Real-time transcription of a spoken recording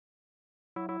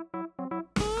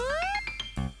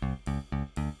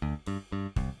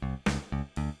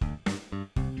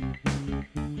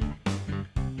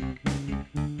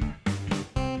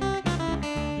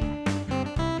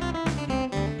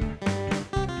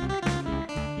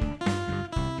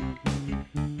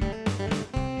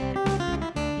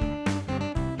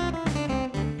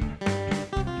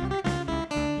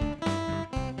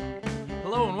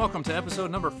welcome to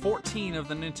episode number 14 of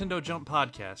the Nintendo Jump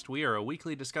Podcast. We are a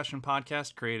weekly discussion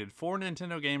podcast created for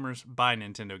Nintendo gamers by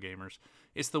Nintendo gamers.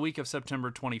 It's the week of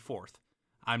September 24th.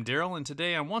 I'm Daryl, and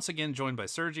today I'm once again joined by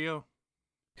Sergio.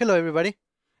 Hello, everybody.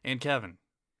 And Kevin.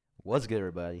 What's good,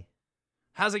 everybody?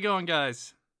 How's it going,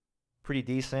 guys? Pretty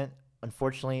decent.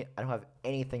 Unfortunately, I don't have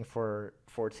anything for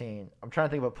 14. I'm trying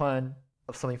to think of a pun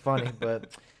of something funny,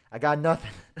 but I got nothing.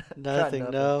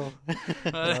 Nothing, no.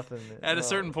 Nothing. At a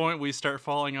certain point, we start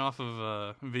falling off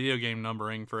of video game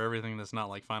numbering for everything that's not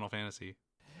like Final Fantasy.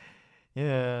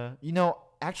 Yeah.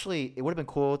 Actually, it would have been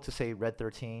cool to say Red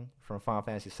 13 from Final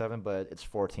Fantasy 7, but it's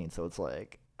 14, so it's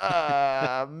like,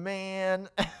 man.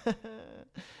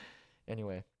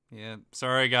 Anyway. Yeah,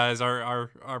 sorry guys,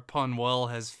 our pun well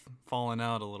has fallen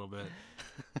out a little bit.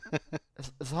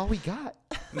 That's all we got.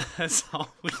 That's all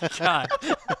we got.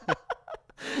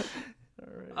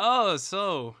 Right. Oh,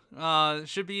 so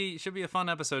should be a fun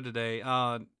episode today.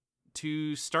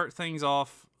 To start things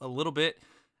off a little bit,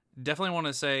 definitely want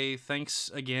to say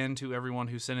thanks again to everyone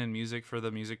who sent in music for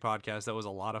the music podcast. That was a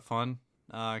lot of fun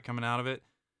coming out of it,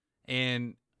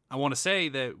 and I want to say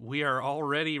that we are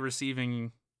already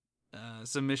receiving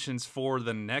submissions for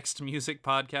the next music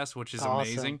podcast, which is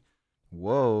awesome. Amazing.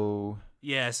 Whoa.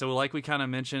 Yeah, so like we kind of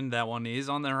mentioned, that one is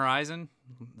on the horizon.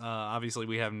 Obviously,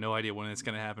 we have no idea when it's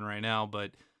going to happen right now,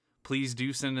 but please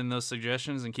do send in those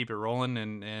suggestions and keep it rolling,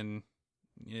 and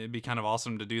it'd be kind of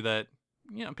awesome to do that,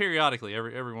 periodically,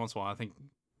 every once in a while. I think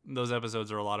those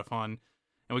episodes are a lot of fun,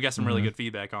 and we got some really good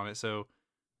feedback on it, so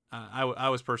I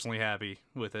was personally happy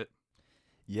with it.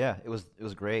 Yeah, it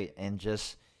was great, and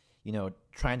just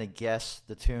trying to guess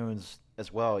the tunes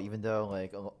as well, even though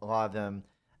like a lot of them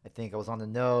I think I was on the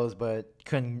nose but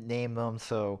couldn't name them,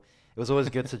 so it was always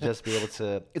good to just be able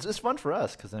to it's fun for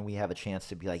us because then we have a chance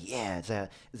to be like, yeah, is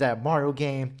that a Mario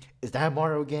game, is that a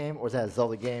Mario game, or is that a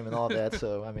Zelda game, and all that.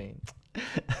 So I mean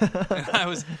I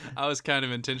was kind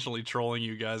of intentionally trolling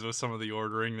you guys with some of the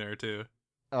ordering there too.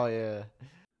 Oh yeah.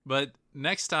 But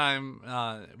next time,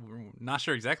 we're not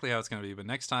sure exactly how it's going to be, but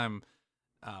next time,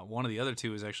 one of the other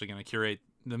two is actually going to curate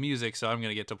the music, so I'm going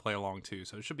to get to play along too.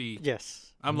 So it should be...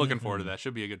 Yes. I'm looking forward to that.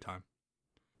 Should be a good time.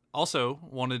 Also,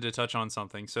 wanted to touch on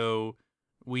something. So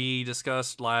we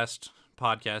discussed last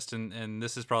podcast, and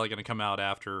this is probably going to come out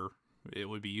after it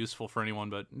would be useful for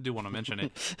anyone, but do want to mention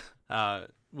it.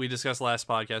 We discussed last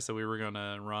podcast that we were going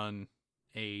to run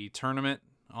a tournament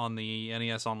on the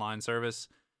NES Online service.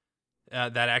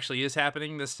 That actually is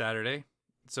happening this Saturday.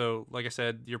 So, like I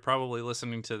said, you're probably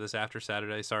listening to this after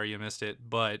Saturday. Sorry you missed it.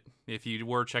 But if you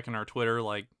were checking our Twitter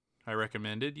like I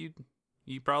recommended,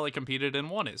 you probably competed and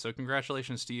won it. So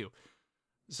congratulations to you.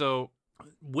 So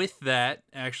with that,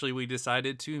 actually, we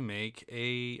decided to make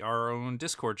our own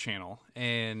Discord channel.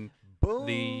 And Boom.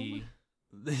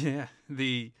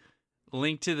 the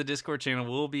link to the Discord channel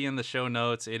will be in the show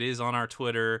notes. It is on our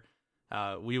Twitter.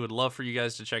 We would love for you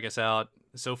guys to check us out.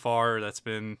 So far, that's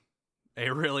been a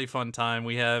really fun time.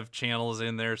 We have channels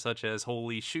in there such as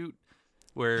Holy Shoot,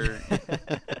 where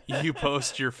you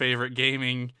post your favorite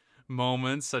gaming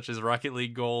moments, such as Rocket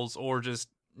League goals, or just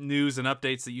news and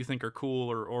updates that you think are cool,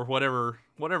 or whatever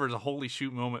is a Holy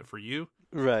Shoot moment for you.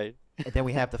 Right. And then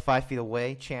we have the 5 feet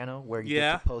away channel where you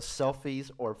get to post selfies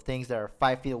or things that are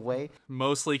 5 feet away.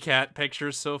 Mostly cat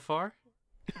pictures so far.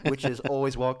 Which is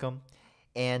always welcome.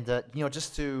 And,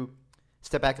 just to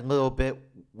step back a little bit,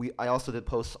 I also did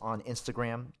posts on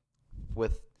Instagram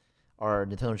with our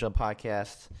Nintendo Jump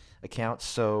Podcast account.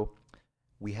 So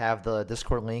we have the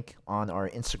Discord link on our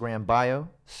Instagram bio.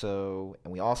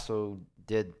 And we also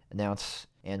did announce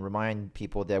and remind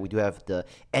people that we do have the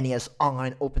NES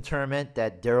Online Open Tournament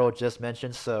that Daryl just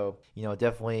mentioned. So,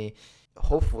 definitely,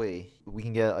 hopefully, we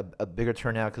can get a bigger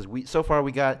turnout because so far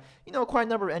we got, quite a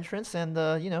number of entrants, and,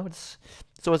 it's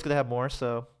always good to have more.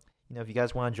 So, if you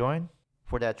guys want to join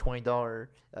for that $20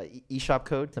 eShop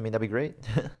code, that'd be great.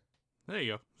 There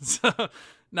you go. So,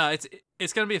 no,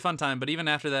 it's going to be a fun time, but even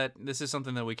after that, this is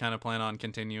something that we kind of plan on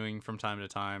continuing from time to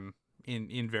time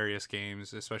in various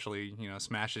games, especially,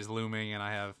 Smash is looming, and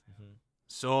I have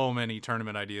so many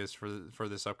tournament ideas for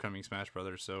this upcoming Smash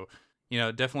Brothers. So,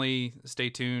 definitely stay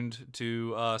tuned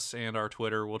to us and our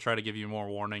Twitter. We'll try to give you more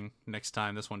warning next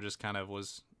time. This one just kind of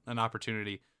was an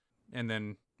opportunity, and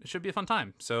then it should be a fun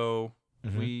time. So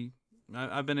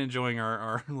I've been enjoying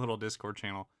our little Discord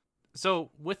channel.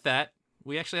 So with that,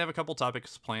 we actually have a couple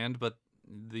topics planned, but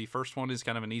the first one is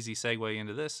kind of an easy segue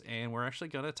into this, and we're actually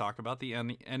going to talk about the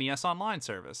NES Online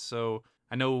service. So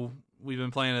I know we've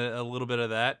been playing a little bit of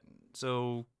that,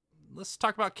 so let's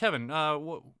talk about Kevin.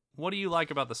 What do you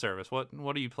like about the service? What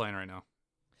are you playing right now?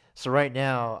 So right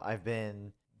now, I've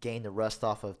been getting the rust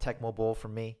off of Tecmo Bowl for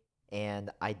me, and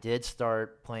I did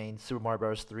start playing Super Mario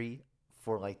Bros. 3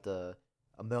 for like the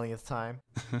a millionth time.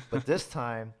 But this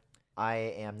time, I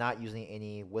am not using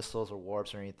any whistles or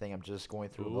warps or anything. I'm just going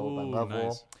through level by level,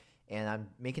 nice. and I'm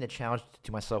making a challenge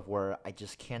to myself where I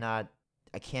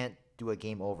can't do a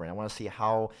game over, and I want to see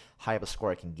how high of a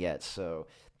score I can get. So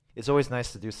it's always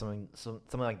nice to do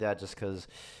something like that, just because,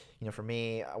 for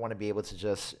me, I want to be able to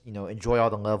just, enjoy all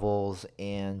the levels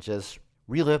and just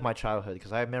relive my childhood.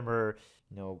 Because I remember,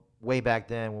 way back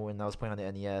then when I was playing on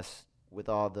the NES, with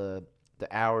all the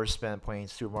hours spent playing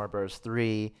Super Mario Bros.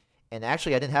 3. And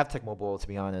actually, I didn't have Tecmo Bowl, to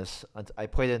be honest. I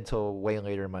played it until way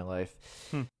later in my life.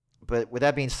 But with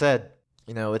that being said,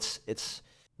 it's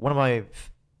one of my,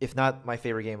 if not my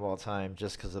favorite game of all time,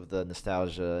 just because of the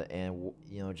nostalgia and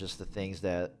just the things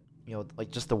that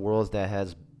like just the worlds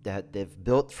that they've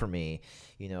built for me.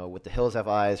 With the Hills Have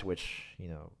Eyes, which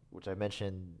I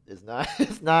mentioned is not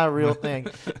it's not a real thing.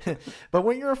 But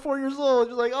when you're 4 years old,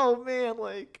 you're like, oh man,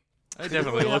 like It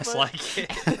definitely looks like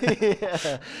it.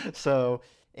 yeah. So,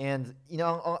 and a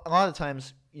lot of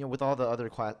times, with all the other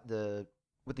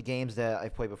with the games that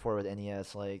I've played before with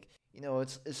NES, like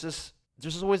it's just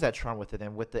there's just always that charm with it.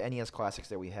 And with the NES classics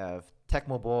that we have,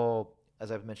 Tecmo Bowl,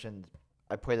 as I've mentioned,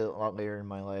 I played it a lot later in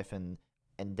my life, and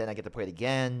then I get to play it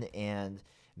again. And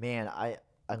man, I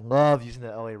love using the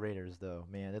LA Raiders though.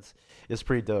 Man, it's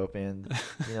pretty dope. And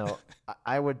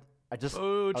I just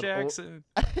Oh, Jackson.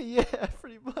 yeah,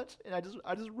 pretty much. And I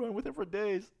just run with it for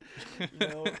days.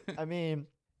 I mean,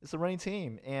 it's a running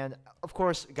team, and of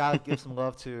course, gotta give some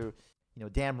love to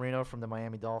Dan Marino from the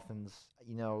Miami Dolphins.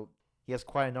 He has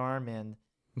quite an arm and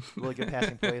really good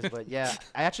passing plays. But yeah,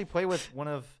 I actually played with one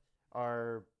of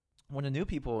the new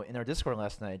people in our Discord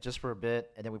last night just for a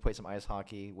bit, and then we played some ice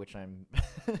hockey, which I'm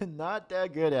not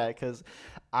that good at because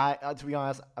to be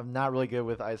honest, I'm not really good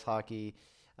with ice hockey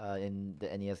in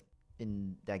the NES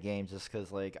in that game, just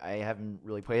because like I haven't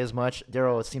really played as much.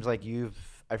 Daryl, it seems like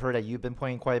I've heard that you've been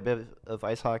playing quite a bit of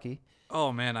ice hockey.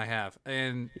 Oh man, I have,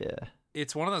 and yeah,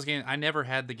 it's one of those games. I never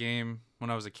had the game when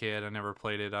I was a kid. I never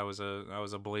played it. I was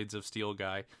a Blades of Steel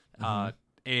guy.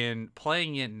 And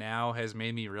playing it now has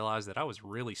made me realize that I was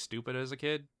really stupid as a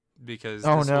kid because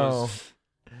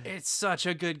it's such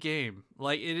a good game.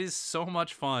 Like, it is so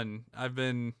much fun. I've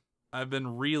been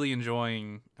really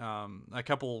enjoying a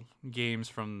couple games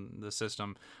from the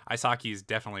system. Ice hockey is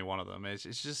definitely one of them. It's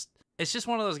just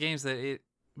one of those games that it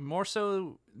more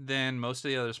so than most of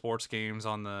the other sports games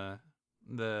on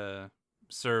the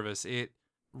service, it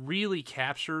really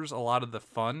captures a lot of the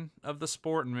fun of the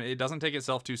sport, and it doesn't take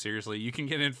itself too seriously. You can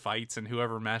get in fights, and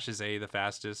whoever mashes A the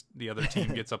fastest, the other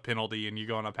team gets a penalty, and you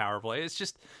go on a power play. It's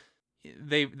just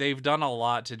they've done a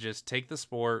lot to just take the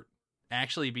sport,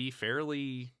 actually be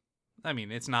fairly. I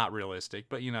mean, it's not realistic,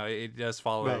 but it does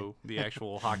follow the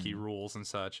actual hockey rules and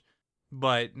such.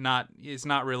 But it's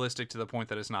not realistic to the point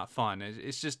that it's not fun.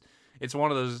 It's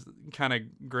one of those kind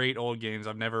of great old games.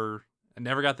 I never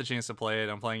got the chance to play it.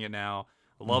 I'm playing it now.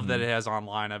 I love that it has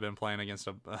online. I've been playing against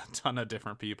a ton of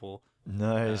different people.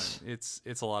 Nice.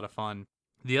 It's a lot of fun.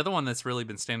 The other one that's really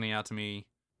been standing out to me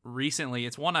recently,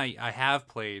 it's one I have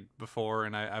played before,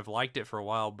 and I've liked it for a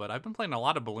while, but I've been playing a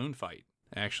lot of Balloon Fight,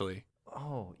 actually.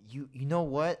 Oh, you know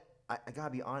what? I gotta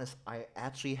be honest. I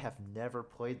actually have never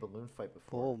played Balloon Fight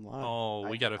before. Oh my! Oh,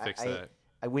 we gotta fix that.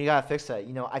 We gotta fix that.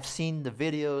 I've seen the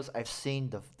videos. I've seen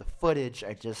the footage.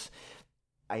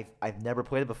 I've never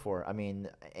played it before. I mean,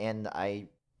 and I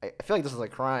feel like this is a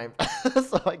crime,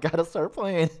 so I gotta start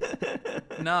playing.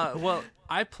 No, well,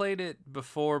 I played it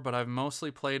before, but I've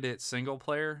mostly played it single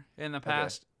player in the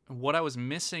past. Okay. What I was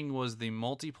missing was the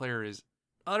multiplayer is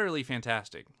utterly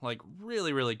fantastic, like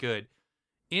really, really good.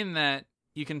 In that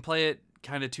you can play it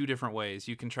kind of two different ways.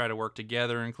 You can try to work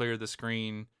together and clear the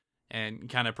screen and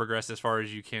kind of progress as far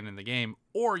as you can in the game,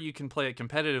 or you can play it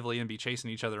competitively and be chasing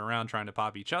each other around trying to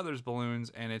pop each other's balloons,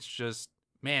 and it's just,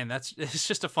 man, it's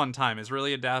just a fun time. It's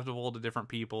really adaptable to different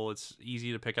people. It's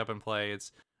easy to pick up and play.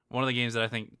 It's one of the games that I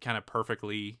think kind of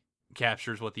perfectly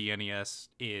captures what the NES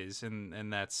is,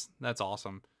 and that's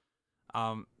awesome.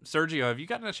 Sergio, have you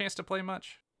gotten a chance to play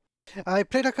much? I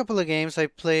played a couple of games. I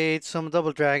played some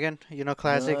Double Dragon,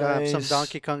 classic, Nice. some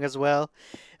Donkey Kong as well.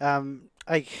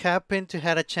 I happened to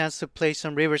had a chance to play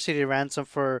some River City Ransom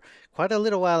for quite a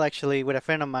little while, actually, with a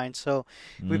friend of mine. So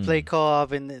we played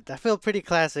co-op, and I felt pretty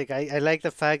classic. I like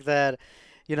the fact that,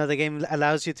 the game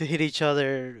allows you to hit each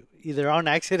other either on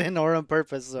accident or on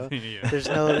purpose. So Yeah. there's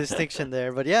no distinction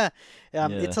there. But yeah,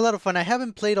 it's a lot of fun. I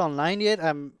haven't played online yet.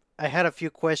 I had a few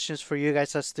questions for you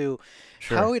guys as to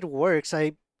how it works.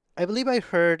 I believe I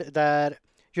heard that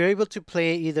you're able to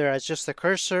play either as just a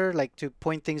cursor, like to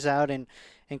point things out and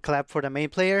and clap for the main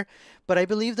player. But I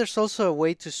believe there's also a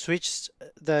way to switch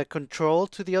the control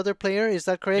to the other player. Is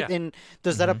that correct? Yeah. And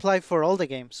does that apply for all the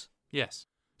games? Yes.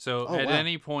 So Oh, at wow.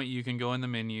 any point, you can go in the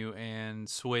menu and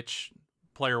switch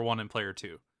player 1 and player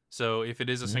 2. So if it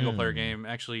is a single player game,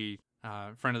 actually,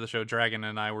 friend of the show, Dragon,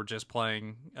 and I were just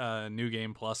playing a New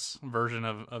Game Plus version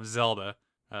of Zelda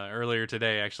earlier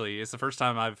today, actually. It's the first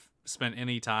time I've spent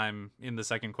any time in the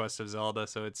second quest of Zelda,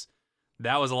 so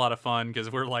that was a lot of fun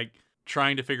because we're like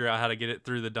trying to figure out how to get it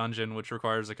through the dungeon, which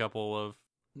requires a couple of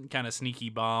kind of sneaky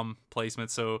bomb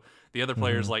placements. So the other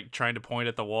players like trying to point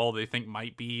at the wall they think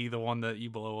might be the one that you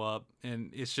blow up,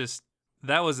 and it's just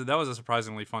that was a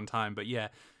surprisingly fun time. But yeah,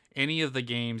 any of the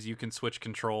games you can switch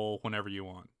control whenever you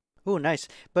want. Oh, nice.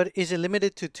 But is it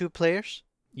limited to 2 players?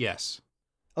 Yes.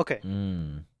 Okay.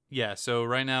 Yeah, so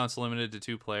right now it's limited to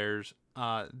 2 players.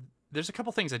 There's a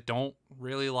couple things I don't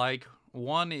really like.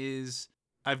 One is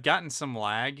I've gotten some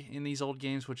lag in these old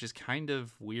games, which is kind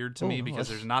of weird to me because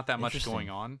there's not that much going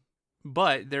on.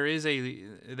 But there is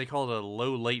they call it a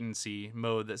low latency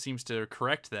mode that seems to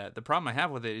correct that. The problem I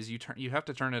have with it is you have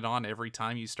to turn it on every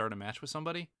time you start a match with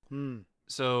somebody.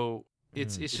 So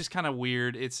it's just kind of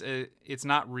weird. It's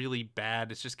not really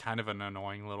bad. It's just kind of an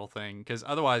annoying little thing because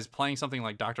otherwise playing something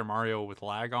like Dr. Mario with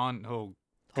lag on, oh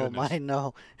goodness. Oh my,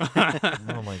 no.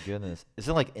 Oh my goodness. Is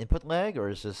it like input lag or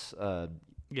is this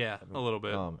yeah, a little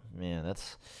bit. Oh man,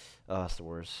 that's the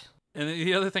worst. And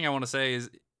the other thing I want to say is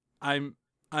I'm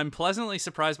pleasantly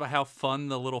surprised by how fun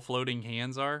the little floating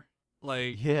hands are.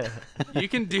 Like, yeah, you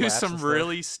can do some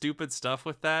really stupid stuff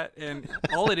with that, and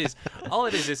all it is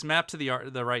it's mapped to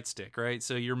the right stick, right?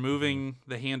 So you're moving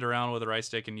the hand around with the right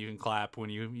stick, and you can clap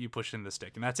when you push in the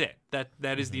stick, and that's it.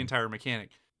 That is the entire mechanic.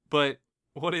 But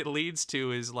what it leads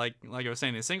to is like I was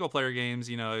saying, in single player games,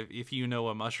 you know, if you know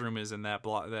a mushroom is in that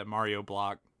Mario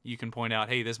block, you can point out,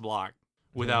 hey, this block,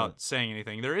 without saying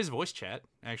anything. There is voice chat.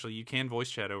 Actually, you can voice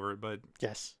chat over it, but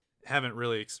yes, haven't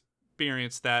really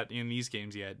experienced that in these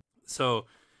games yet. So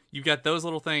you've got those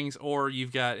little things, or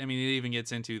you've got, I mean, it even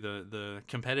gets into the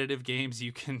competitive games.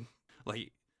 You can,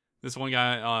 like, this one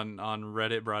guy on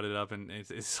Reddit brought it up, and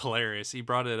it's hilarious. He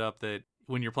brought it up that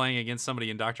when you're playing against somebody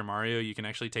in Dr. Mario, you can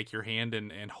actually take your hand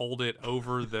and hold it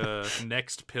over the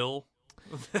next pill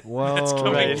that's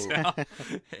coming down,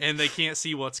 and they can't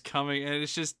see what's coming. And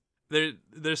it's just,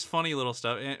 there's funny little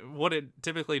stuff. And what it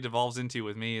typically devolves into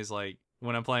with me is, like,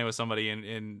 when I'm playing with somebody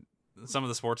and some of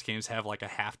the sports games have like a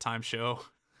halftime show,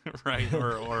 right?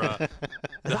 Or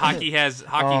the hockey has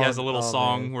a little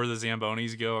song where the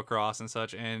Zambonis go across and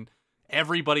such. And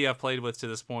everybody I've played with to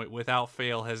this point, without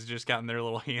fail, has just gotten their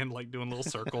little hand like doing little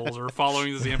circles or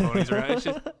following the Zambonis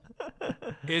around.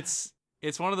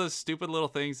 It's one of those stupid little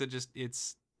things that just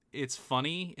it's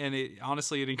funny, and it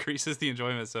honestly increases the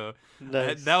enjoyment. So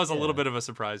nice. that was a little bit of a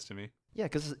surprise to me. Yeah,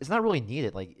 because it's not really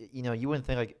needed. Like, you know, you wouldn't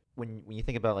think, like, when you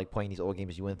think about, like, playing these old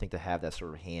games, you wouldn't think to have that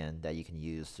sort of hand that you can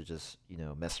use to just, you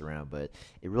know, mess around. But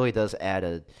it really does add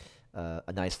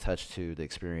a nice touch to the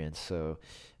experience. So,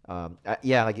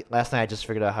 yeah, like, last night I just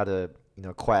figured out how to, you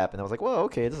know, clap, and I was like, well,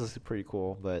 okay, this is pretty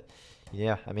cool. But,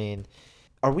 yeah, I mean,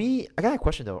 I got a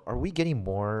question, though. Are we getting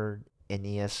more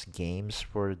NES games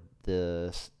for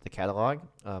the catalog?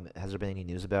 Has there been any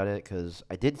news about it? Because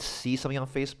I did see something on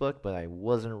Facebook, but I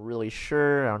wasn't really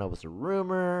sure. I don't know if it's a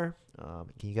rumor.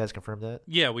 Can you guys confirm that?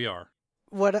 Yeah, we are.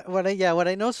 What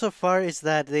I know so far is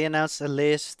that they announced a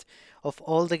list of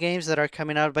all the games that are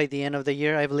coming out by the end of the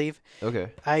year, I believe.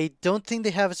 Okay. I don't think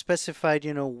they have specified,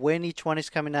 you know, when each one is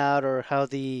coming out or how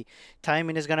the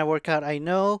timing is gonna work out. I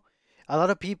know a lot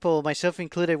of people, myself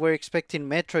included, were expecting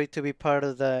Metroid to be part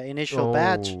of the initial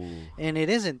batch, and it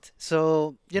isn't.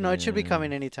 So, you know, it should be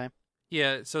coming anytime.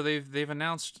 Yeah, so they've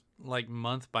announced like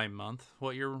month by month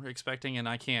what you're expecting, and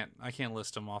I can't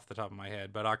list them off the top of my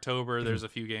head. But October, there's a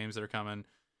few games that are coming.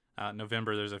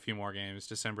 November, there's a few more games.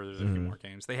 December, there's a few more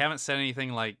games. They haven't said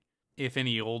anything like if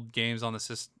any old games on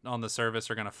the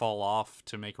service are going to fall off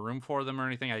to make room for them or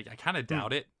anything. I kind of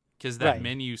doubt it because that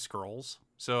menu scrolls.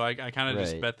 So I kind of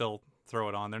just bet they'll throw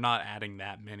it on. They're not adding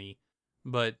that many,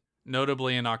 but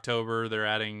notably in October they're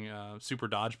adding Super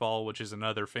Dodgeball, which is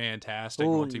another fantastic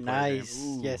multiplayer game.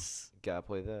 Ooh, yes, gotta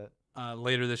play that.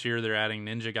 Later this year they're adding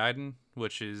Ninja Gaiden,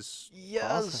 which is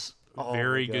awesome.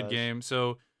 Very good game.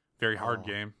 So very hard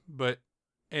game, but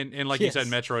and like you said,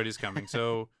 Metroid is coming.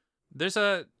 So there's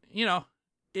a, you know,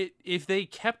 if they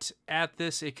kept at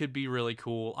this, it could be really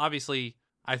cool. Obviously,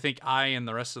 I think I and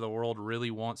the rest of the world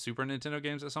really want Super Nintendo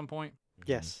games at some point.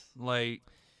 Yes. Like,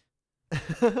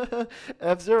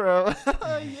 F-Zero.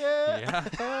 Yeah.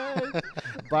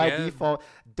 By Yeah. default,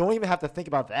 don't even have to think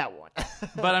about that one.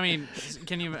 But I mean,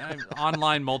 can you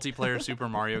online multiplayer Super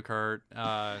Mario Kart,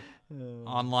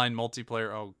 online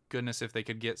multiplayer? Oh goodness, if they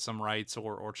could get some rights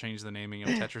or change the naming of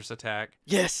Tetris Attack,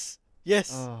 Yes.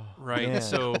 Yes. Oh, right? man.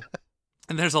 So,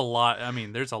 and there's a lot. I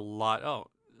mean, there's a lot. Oh,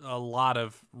 a lot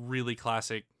of really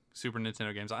classic Super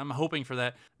Nintendo games. I'm hoping for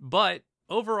that, but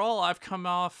overall, I've come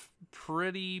off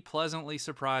pretty pleasantly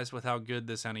surprised with how good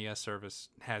this NES service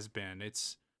has been.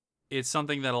 It's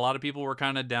something that a lot of people were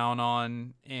kind of down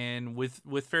on, and with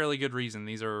fairly good reason.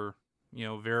 These are,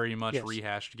 very much Yes.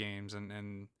 rehashed games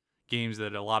and games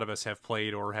that a lot of us have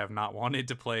played or have not wanted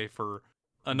to play for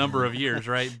a number of years,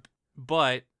 right?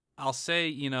 But I'll say,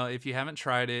 if you haven't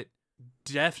tried it,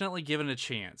 definitely give it a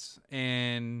chance.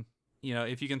 And,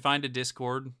 if you can find a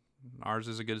Discord, ours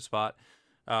is a good spot.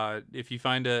 If you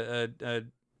find a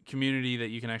community that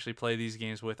you can actually play these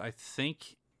games with, I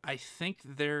think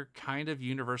they're kind of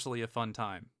universally a fun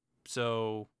time.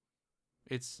 So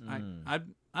it's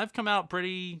I've come out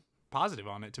pretty positive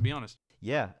on it, to be honest.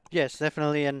 Yeah. Yes,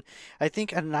 definitely. And I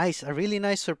think a really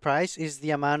nice surprise is the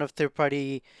amount of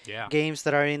third-party Yeah. games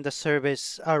that are in the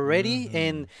service already.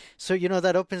 And so,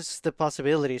 that opens the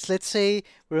possibilities. Let's say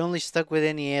we're only stuck with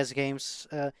NES games.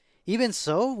 Even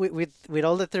so, with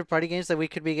all the third-party games that we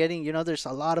could be getting, there's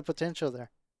a lot of potential there.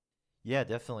 Yeah,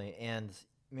 definitely. And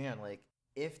man, like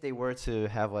if they were to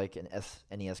have like an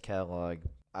NES catalog,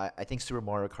 I think Super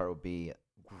Mario Kart would be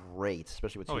great,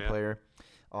 especially with two-player.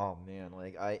 Oh man,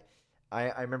 like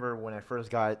I remember when I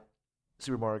first got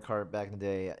Super Mario Kart back in the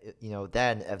day,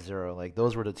 that and F-Zero, like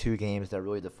those were the two games that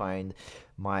really defined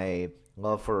my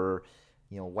love for,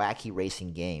 wacky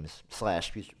racing games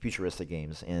 / futuristic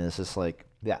games. And it's just like,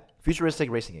 yeah, futuristic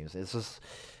racing games. It's just,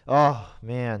 oh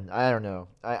man, I don't know.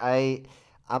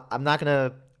 I'm not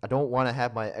gonna. I don't want to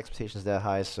have my expectations that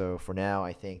high. So for now,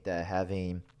 I think that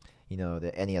having,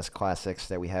 the NES classics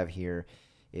that we have here,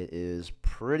 it is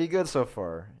pretty good so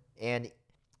far. And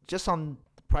just on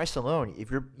the price alone,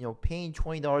 if you're paying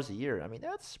 $20 a year, I mean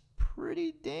that's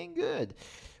pretty dang good.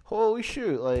 Holy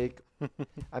shoot! Like,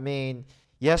 I mean,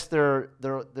 yes, they're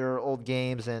old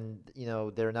games, and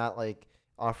they're not like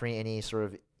offering any sort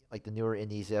of like the newer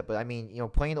indies yet. But I mean,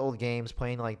 playing old games,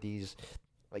 playing like these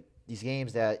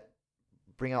games that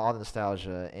bring out all the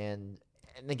nostalgia, and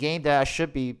the game that I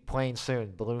should be playing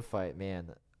soon, Balloon Fight,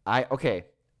 man. I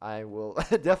will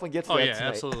definitely get to that tonight.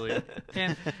 Absolutely.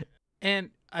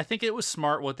 And I think it was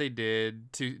smart what they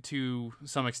did to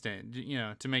some extent,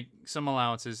 to make some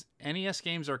allowances. NES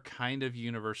games are kind of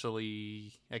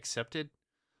universally accepted.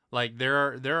 Like there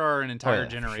are an entire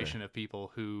generation of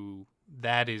people who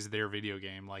that is their video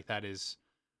game. Like that is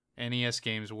NES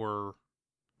games were,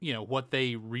 what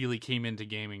they really came into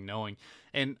gaming knowing.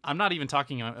 And I'm not even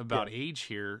talking about age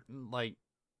here. Like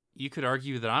you could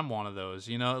argue that I'm one of those,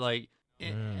 like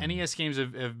NES games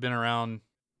have been around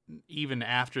even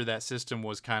after that system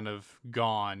was kind of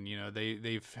gone.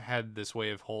 They've had this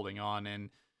way of holding on, and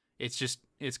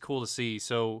it's cool to see.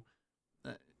 So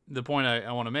the point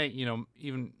I want to make,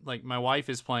 even like my wife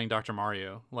is playing Dr.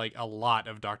 Mario, like a lot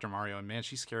of Dr. Mario, and man,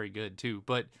 she's scary good too.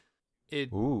 But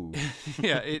Ooh.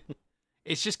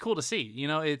 it's just cool to see.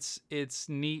 It's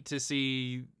neat to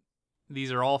see.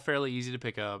 These are all fairly easy to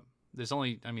pick up. There's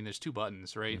two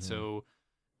buttons, right? Mm-hmm. So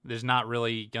there's not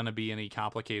really gonna be any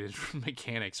complicated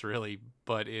mechanics, really.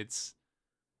 But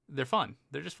they're fun.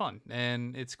 They're just fun,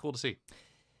 and it's cool to see.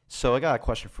 So I got a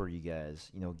question for you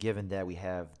guys. Given that we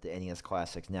have the NES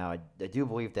Classics now, I do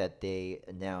believe that they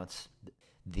announced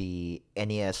the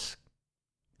NES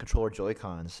controller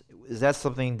Joy-Cons. Is that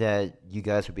something that you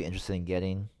guys would be interested in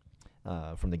getting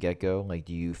from the get-go? Like,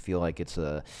 do you feel like it's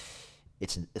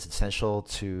essential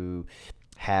to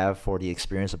have for the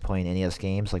experience of playing NES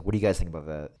games? Like, what do you guys think about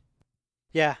that?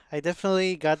 Yeah, I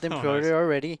definitely got them pre-ordered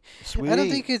already. Sweet. I don't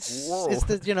think it's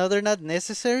that they're not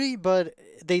necessary, but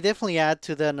they definitely add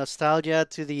to the nostalgia,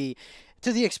 to the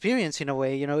experience in a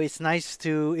way. It's nice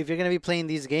to, if you're gonna be playing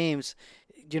these games,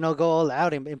 go all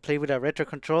out and play with a retro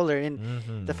controller.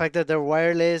 And the fact that they're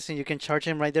wireless and you can charge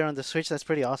them right there on the Switch, that's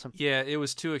pretty awesome. Yeah, it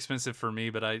was too expensive for me,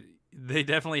 but they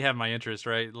definitely have my interest,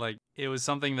 right? Like it was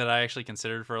something that I actually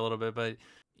considered for a little bit, but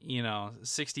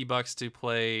 $60 to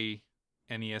play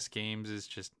NES games is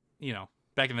just,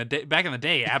 back in the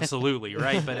day, absolutely,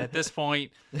 right? But at this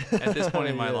point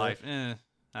in my life,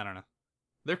 I don't know.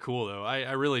 They're cool though.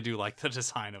 I really do like the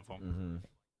design of them. Mm-hmm.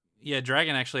 Yeah,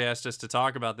 Dragon actually asked us to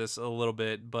talk about this a little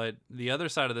bit, but the other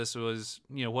side of this was,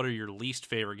 what are your least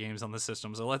favorite games on the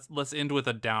system? So let's end with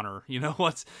a downer.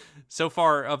 What's so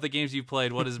far of the games you've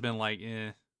played, what has been like?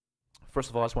 First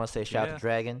of all, I just want to say shout out to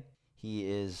Dragon. He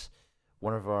is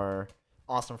one of our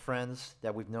awesome friends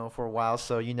that we've known for a while.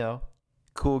 So,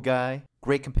 cool guy,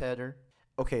 great competitor.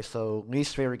 Okay, so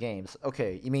least favorite games.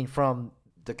 Okay, you mean from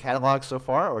the catalog so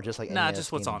far, or just like Nah, NES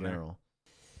just what's games on in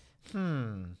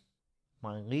general?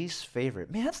 My least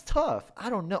favorite. Man, that's tough. I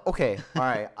don't know. Okay, all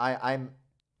right. I'm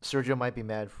Sergio might be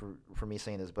mad for me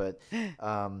saying this, but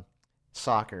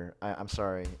soccer. I'm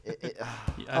sorry.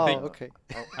 Okay.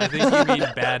 I think you mean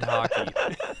bad hockey.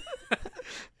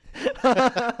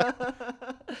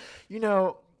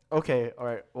 Okay, all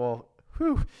right. Well,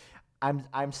 whew.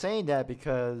 I'm saying that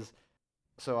because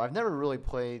I've never really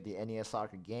played the NES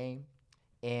soccer game,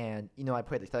 and I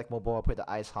played the Tecmo Bowl, I played the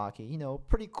ice hockey.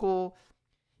 Pretty cool,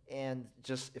 and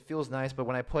just it feels nice. But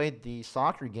when I played the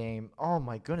soccer game, oh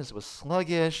my goodness, it was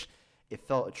sluggish. It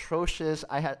felt atrocious.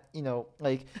 I had,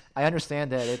 I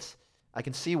understand that I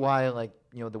can see why,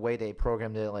 the way they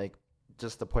programmed it,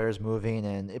 just the players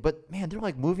moving, but man, they're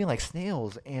moving like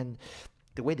snails, and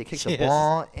the way they kick the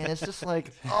ball, and it's just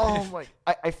oh my,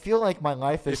 I feel like my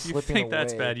life is slipping away. If you think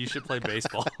that's bad, you should play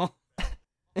baseball.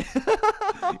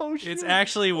 Oh, it's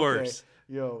actually worse.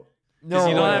 Okay. Yo. Because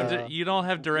No, you don't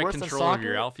have direct worse than control of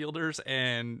your soccer? outfielders,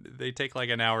 and they take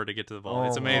an hour to get to the ball.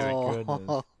 It's amazing. My goodness.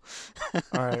 All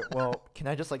right, well, can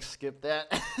I just skip that?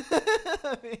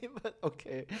 I mean, but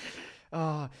okay.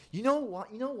 You know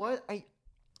what?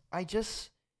 I just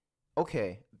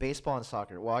okay, baseball and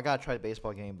soccer. Well, I gotta try the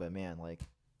baseball game, but man,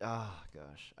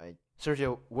 gosh,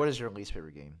 Sergio, what is your least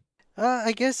favorite game?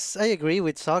 I guess I agree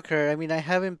with soccer. I mean, I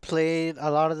haven't played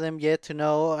a lot of them yet to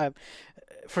know.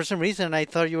 For some reason, I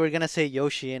thought you were gonna say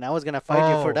Yoshi, and I was gonna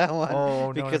fight you for that one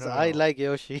no, because no. I like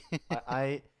Yoshi.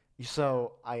 I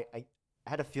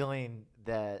had a feeling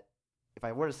that if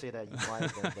I were to say that, you might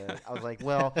have been that. I was like,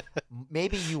 well,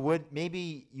 maybe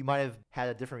you might have had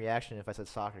a different reaction if I said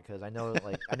soccer, because I know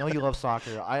you love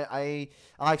soccer. I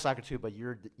like soccer too, but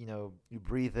you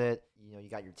breathe it. You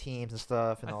got your teams and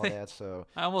stuff and all that. So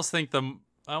I almost think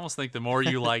the more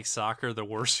you like soccer, the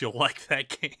worse you'll like that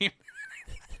game.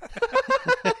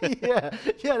 yeah.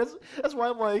 That's why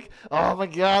I'm like, oh my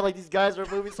god, these guys are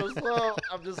moving so slow.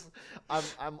 I'm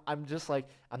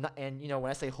not. And when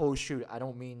I say holy shoot, I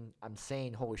don't mean I'm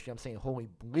saying holy shoot. I'm saying holy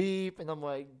bleep, and I'm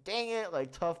like, dang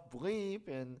it, tough bleep.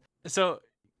 And so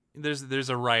there's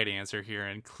a right answer here,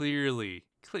 and clearly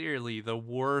the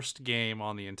worst game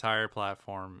on the entire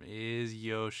platform is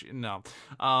Yoshi. No,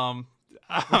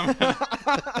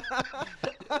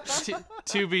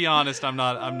 to be honest, I'm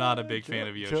not a big fan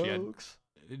of Yoshi. Jokes.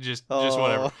 Just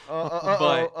whatever.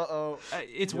 But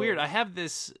it's weird. I have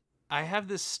this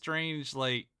strange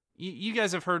you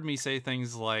guys have heard me say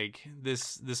things like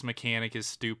this mechanic is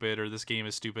stupid or this game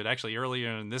is stupid. Actually,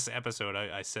 earlier in this episode,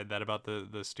 I said that about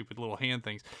the stupid little hand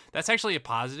things. That's actually a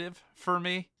positive for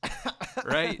me,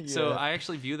 right? Yeah. So I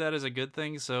actually view that as a good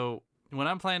thing. So when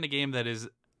I'm playing a game that is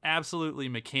absolutely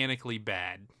mechanically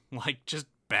bad, just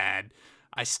bad,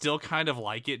 I still kind of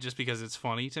like it just because it's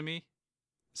funny to me.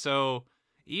 So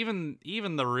even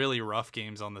the really rough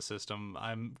games on the system,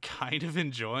 I'm kind of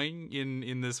enjoying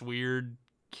in this weird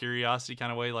curiosity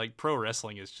kind of way. Pro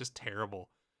wrestling is just terrible,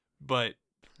 but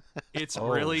it's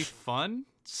really fun.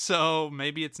 So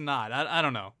maybe it's not. I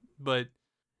don't know, but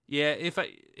yeah,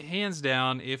 hands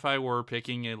down, if I were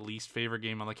picking a least favorite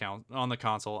game on the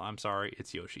console, I'm sorry,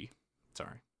 it's Yoshi.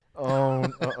 Sorry.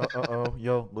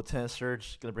 Yo, Lieutenant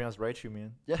Surge gonna bring us right to you,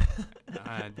 man. Yeah.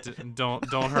 Don't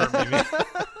hurt me, man.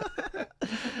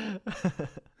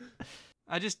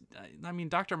 I mean,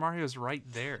 Dr. Mario's right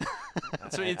there.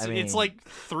 So it's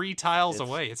 3 tiles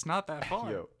away. It's not that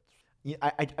far. Yo,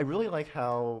 I really like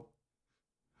how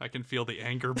I can feel the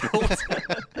anger build.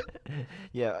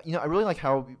 Yeah, I really like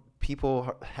how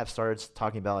people have started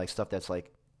talking about stuff that's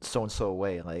so and so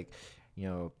away,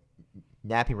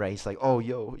 napping right. He's like, oh,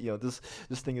 this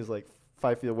thing is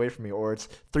 5 feet away from me, or it's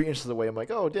 3 inches away. I'm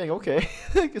like, oh, dang, okay.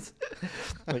 It's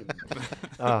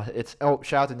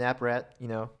shout out to Nap Rat,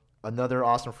 another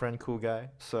awesome friend, cool guy.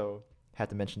 So had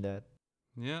to mention that.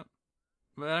 Yeah,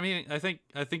 but I mean, I think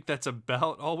that's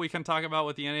about all we can talk about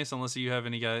with the NES, unless you have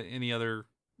any other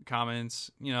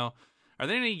comments. Are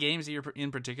there any games that you're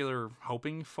in particular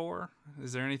hoping for?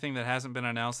 Is there anything that hasn't been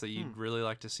announced that you'd really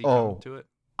like to see come to it?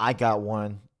 I got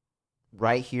one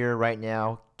right here, right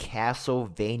now.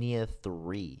 Castlevania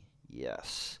 3.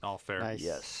 Yes. All fair. Nice.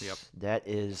 Yes. Yep. That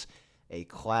is a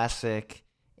classic,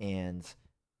 and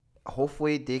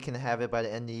hopefully they can have it by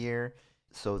the end of the year.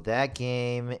 So that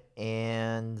game,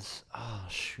 and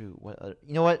what other?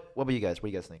 You know what? What about you guys? What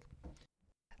do you guys think?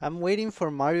 I'm waiting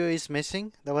for Mario is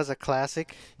Missing. That was a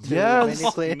classic. Yes.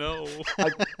 Oh, no.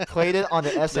 I played it on the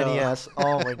SNES.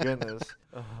 Oh my goodness.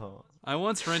 Oh. I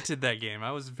once rented that game.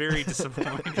 I was very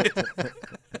disappointed.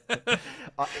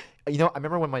 You know, I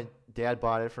remember when my dad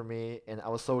bought it for me, and I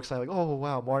was so excited, like, oh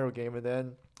wow, Mario game, and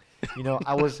then, you know,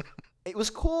 it was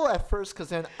cool at first, because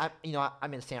then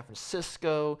I'm in San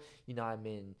Francisco, you know, I'm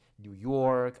in New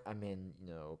York, I'm in, you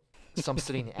know, some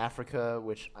city in Africa,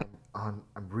 which I'm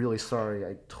really sorry,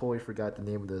 I totally forgot the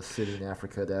name of the city in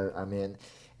Africa that I'm in,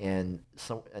 and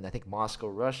I think Moscow,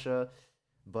 Russia.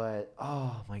 But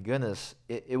oh my goodness,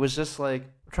 it was just like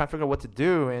trying to figure out what to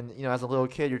do, and you know, as a little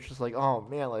kid, you're just like, oh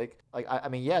man, I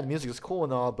mean, yeah, the music is cool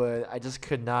and all, but I just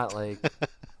could not like,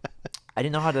 I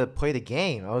didn't know how to play the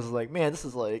game. I was like, man, this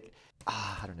is like,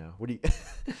 I don't know. What do you,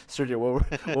 Sergio?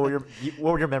 What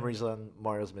were your memories on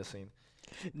Mario's Missing?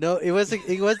 No, it was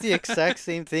the exact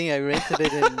same thing. I rented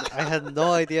it and I had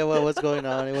no idea what was going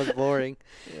on. It was boring.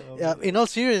 In all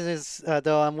seriousness,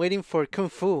 though, I'm waiting for Kung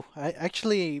Fu. I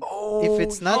actually, if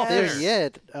it's not there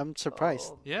yet, I'm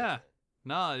surprised. Yeah.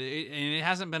 No, and it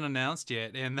hasn't been announced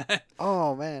yet, and that.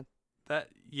 Oh man.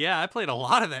 I played a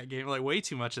lot of that game, like way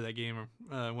too much of that game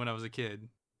when I was a kid.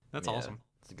 That's awesome.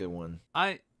 It's a good one.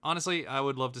 Honestly, I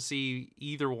would love to see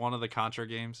either one of the Contra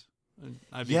games.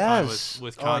 I'd be fine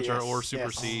with Contra or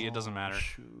Super C. It doesn't matter.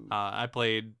 I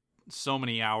played so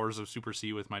many hours of Super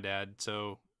C with my dad,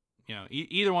 so you know,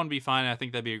 either one would be fine. I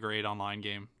think that'd be a great online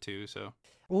game too. So.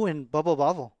 Oh, and Bubble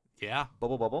Bobble. Yeah.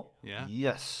 Bubble. Yeah.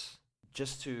 Yes.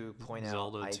 Just to point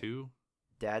Zelda out, 2.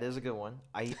 That is a good one.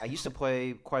 I used to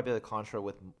play quite a bit of Contra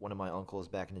with one of my uncles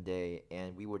back in the day,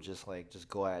 and we would just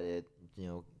go at it, you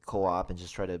know, co-op and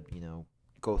just try to, you know,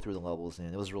 go through the levels,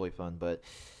 and it was really fun. But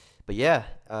yeah,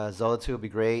 Zelda 2 would be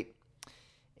great.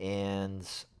 And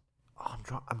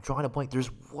I'm drawing a blank. There's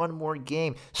one more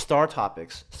game, Star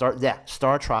Tropics.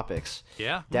 Star Tropics.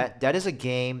 Yeah. That is a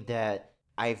game that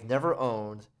I've never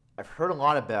owned. I've heard a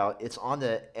lot about. It's on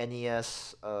the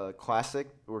NES Classic,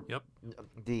 or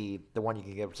the one you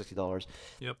can get for $60.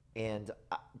 Yep. And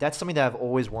that's something that I've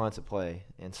always wanted to play.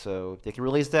 And so if they can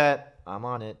release that, I'm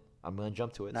on it. I'm gonna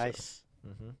jump to it. Nice. So.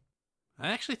 Mm-hmm.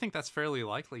 I actually think that's fairly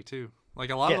likely too. Like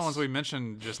a lot of the ones we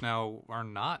mentioned just now are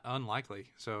not unlikely,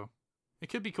 so it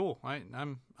could be cool.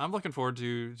 I'm looking forward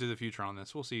to the future on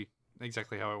this. We'll see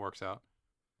exactly how it works out.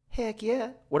 Heck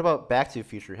yeah! What about Back to the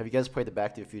Future? Have you guys played the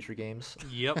Back to the Future games?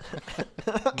 Yep.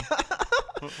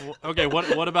 Okay,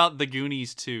 what about the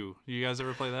Goonies 2? You guys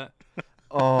ever play that?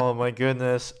 Oh my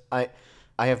goodness, I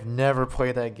have never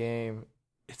played that game.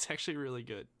 It's actually really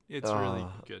good. It's really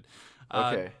good.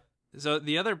 Okay. So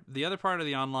the other part of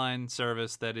the online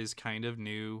service that is kind of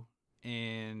new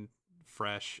and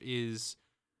fresh is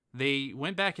they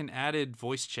went back and added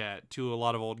voice chat to a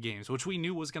lot of old games, which we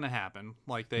knew was going to happen.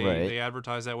 Like they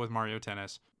advertised that with Mario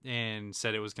Tennis and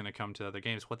said it was going to come to other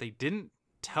games. What they didn't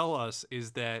tell us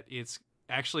is that it's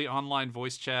actually online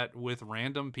voice chat with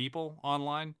random people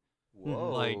online.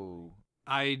 Whoa. Like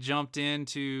I jumped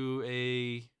into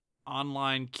a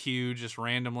online queue just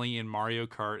randomly in Mario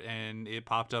Kart, and it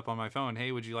popped up on my phone,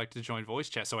 hey, would you like to join voice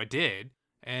chat? So I did,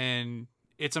 and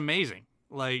it's amazing.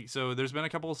 Like, so there's been a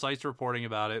couple of sites reporting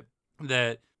about it,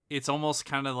 that it's almost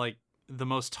kind of like the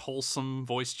most wholesome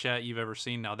voice chat you've ever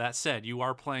seen. Now, that said, you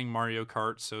are playing Mario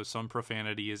Kart, so some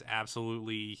profanity is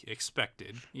absolutely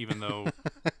expected, even though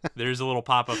there's a little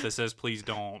pop-up that says, please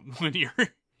don't, when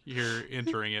you're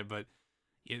entering it. But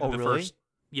really?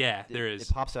 There is.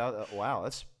 It pops out. Wow,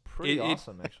 that's pretty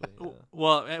awesome, actually. Yeah.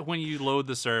 Well, when you load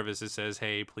the service, it says,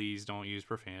 hey, please don't use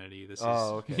profanity. This is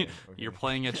okay. You're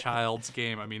playing a child's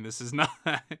game. I mean, this is not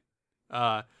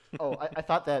I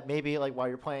thought that maybe like while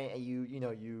you're playing and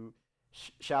you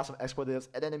shout some expletives,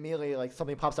 and then immediately like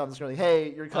something pops out on the screen like,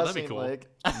 hey, you're cussing. That'd be cool. Like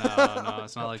no,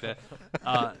 it's not like that.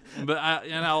 But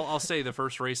I'll say the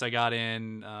first race I got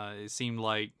in, it seemed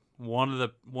like one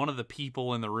of the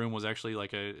people in the room was actually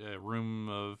like a room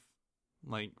of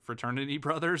like fraternity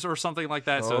brothers or something like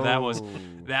that. So that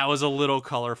was a little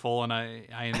colorful, and I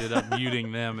ended up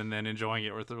muting them and then enjoying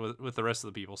it with the rest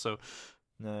of the people. So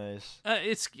nice.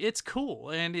 It's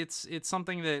cool, and it's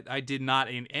something that I did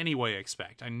not in any way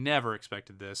expect. I never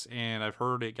expected this, and I've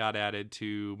heard it got added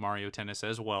to Mario Tennis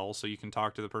as well, so you can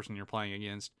talk to the person you're playing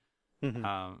against. Mm-hmm.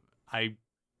 I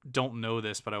don't know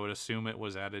this, but I would assume it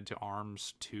was added to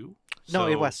ARMS too. No,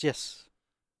 it was, yes.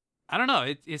 I don't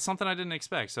know. It's something I didn't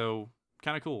expect, so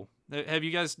kind of cool. Have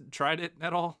you guys tried it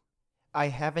at all? I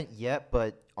haven't yet,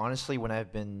 but honestly,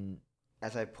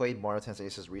 as I've played Mario Tennis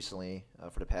Aces recently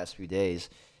for the past few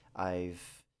days, I've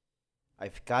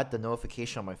got the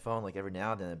notification on my phone like every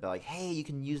now and then about like, hey, you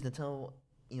can use Nintendo,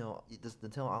 this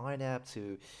Nintendo Online app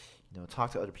to,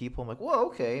 talk to other people. I'm like, whoa,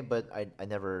 okay, but I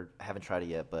haven't tried it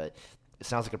yet, but it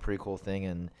sounds like a pretty cool thing,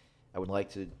 and I would like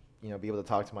to be able to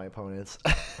talk to my opponents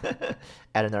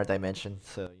at another dimension.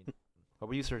 So, what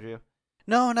were you, Sergio?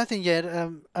 No, nothing yet.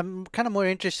 I'm kind of more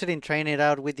interested in trying it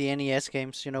out with the NES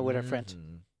games, with our friends.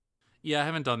 Yeah, I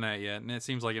haven't done that yet, and it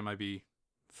seems like it might be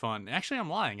fun. Actually, I'm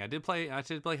lying. I did play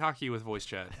hockey with voice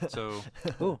chat. So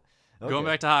Ooh. Going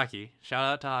back to hockey. Shout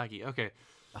out to hockey. Okay.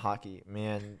 Hockey,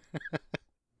 man.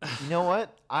 You know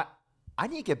what? I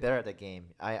need to get better at that game.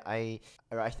 I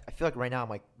feel like right now I'm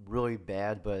like really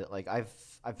bad, but like I've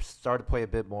started to play a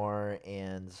bit more,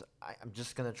 and I'm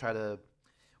just gonna try to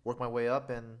work my way up,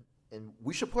 and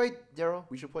we should play, Daryl.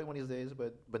 We should play one of these days,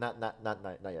 but not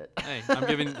yet. Hey,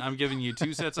 I'm giving you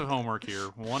 2 sets of homework here.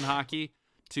 1 hockey,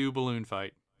 2 balloon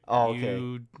fight. Oh,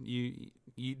 okay.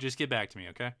 You just get back to me,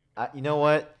 okay? You know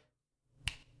what?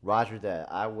 Roger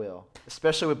that. I will,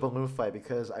 especially with balloon fight,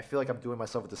 because I feel like I'm doing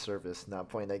myself a disservice not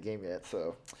playing that game yet.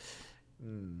 So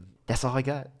that's all I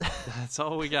got. That's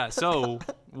all we got. So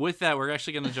with that, we're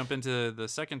actually going to jump into the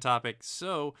second topic.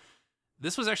 So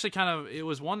this was actually it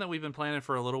was one that we've been planning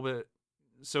for a little bit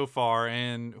so far,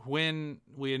 and when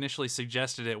we initially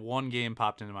suggested it, one game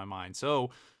popped into my mind. So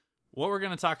what we're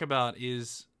going to talk about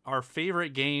is our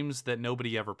favorite games that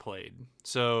nobody ever played.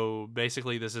 So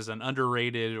basically this is an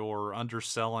underrated or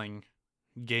underselling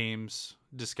games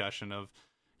discussion of,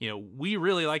 we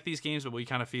really like these games, but we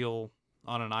kind of feel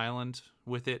on an island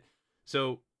with it.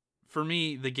 So for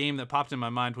me, the game that popped in my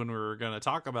mind when we were going to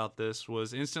talk about this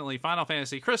was instantly Final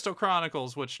Fantasy Crystal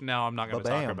Chronicles, which now I'm not going to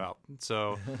talk about.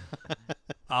 So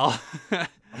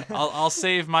I'll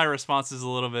save my responses a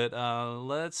little bit.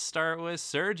 Let's start with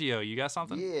Sergio. You got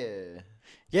something? Yeah.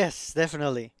 Yes,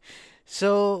 definitely.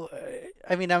 So,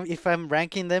 if I'm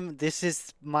ranking them, this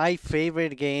is my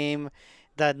favorite game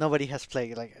that nobody has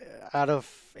played. Like, out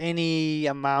of any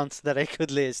amounts that I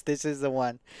could list, this is the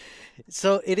one.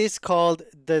 So, it is called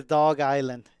The Dog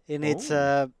Island, and it's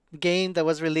a game that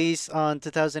was released on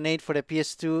 2008 for the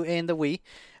PS2 and the Wii.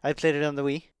 I played it on the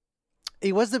Wii.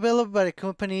 It was developed by a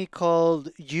company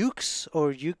called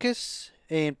Ukes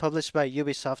and published by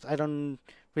Ubisoft. I don't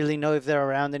really know if they're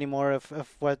around anymore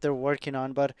of what they're working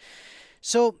on, but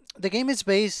so the game is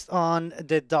based on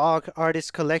the Dog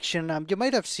Artist Collection. You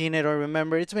might have seen it or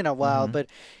remember. It's been a while, but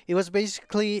it was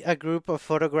basically a group of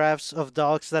photographs of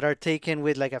dogs that are taken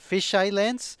with like a fisheye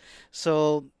lens.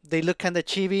 So they look kind of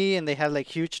chibi and they have like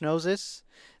huge noses.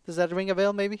 Does that ring a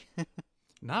bell? Maybe.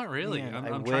 Not really. Man,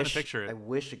 I'm trying to picture it. I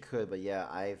wish it could, but yeah,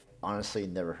 I've honestly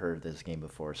never heard of this game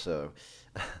before. So.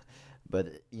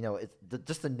 But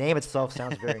just the name itself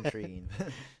sounds very intriguing.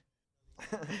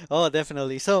 Oh,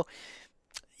 definitely. So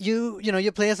you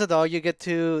play as a dog. You get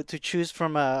to choose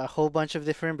from a whole bunch of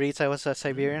different breeds. I was a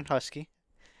Siberian Husky.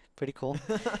 Pretty cool.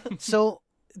 So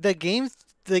the game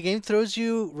throws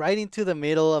you right into the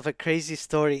middle of a crazy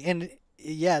story, and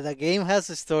yeah, the game has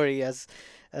a story. As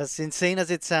insane as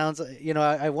it sounds,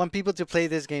 I want people to play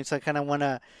this game, so I kind of want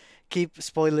to keep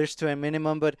spoilers to a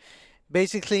minimum. But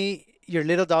basically, your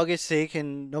little dog is sick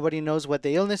and nobody knows what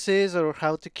the illness is or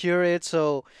how to cure it.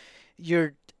 So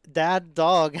your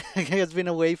dog has been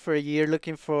away for a year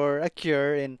looking for a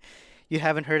cure, and you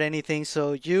haven't heard anything.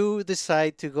 So you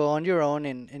decide to go on your own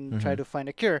and try to find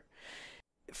a cure.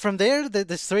 From there,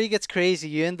 the story gets crazy.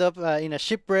 You end up in a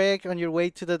shipwreck on your way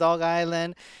to the Dog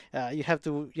Island. You have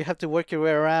to work your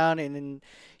way around, and then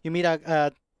you meet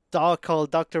a dog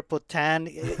called Dr.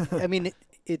 Potan.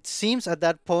 It seems at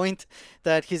that point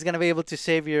that he's going to be able to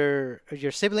save your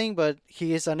sibling, but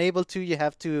he is unable to. You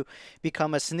have to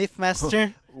become a sniff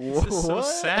master. This is so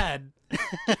sad.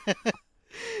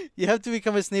 You have to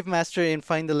become a sniff master and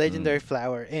find the legendary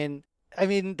flower. And,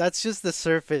 that's just the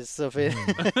surface of it.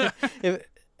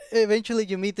 Eventually,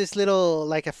 you meet this little,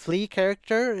 like a flea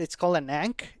character. It's called an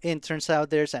Ankh. And turns out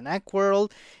there's an Ankh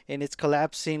world. And it's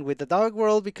collapsing with the dog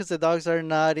world because the dogs are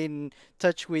not in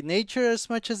touch with nature as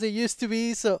much as they used to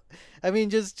be. So,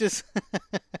 just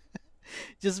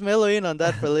just mellow in on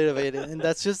that for a little bit. And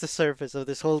that's just the surface of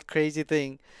this whole crazy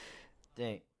thing.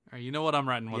 Dang. You know what I'm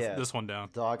writing this one down.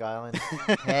 Dog Island.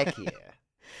 Heck yeah.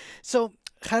 So,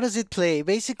 how does it play?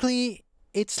 Basically,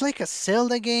 it's like a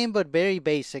Zelda game, but very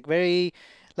basic. Very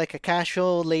like a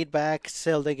casual, laid-back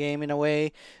Zelda game in a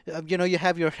way. You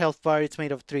have your health bar. It's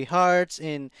made of 3 hearts,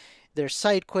 and there's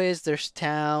side quests, there's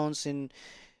towns, and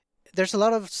there's a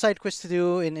lot of side quests to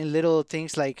do in little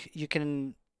things like you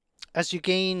can, as you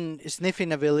gain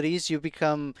sniffing abilities, you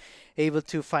become able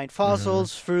to find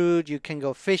fossils, fruit, you can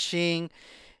go fishing.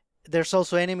 There's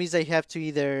also enemies that you have to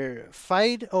either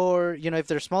fight or, if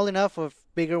they're small enough, or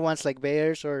bigger ones like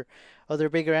bears or other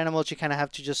bigger animals, you kind of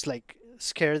have to just like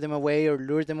scare them away or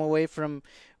lure them away from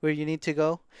where you need to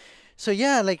go. So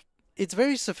yeah, like it's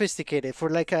very sophisticated for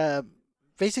like a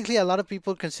basically a lot of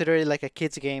people consider it like a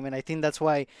kids game, and I think that's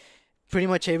why pretty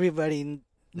much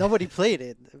nobody played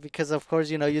it, because of course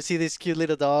you see these cute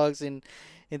little dogs in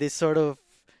this sort of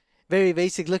very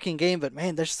basic looking game, but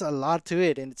man, there's a lot to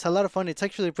it, and it's a lot of fun. It's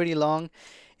actually pretty long,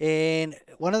 and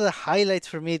one of the highlights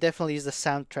for me definitely is the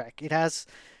soundtrack. It has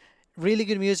really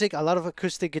good music, a lot of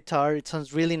acoustic guitar. It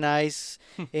sounds really nice,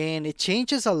 and it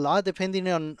changes a lot depending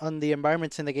on the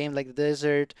environments in the game, like the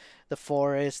desert, the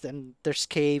forest, and there's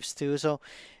caves too. So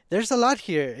there's a lot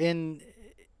here, and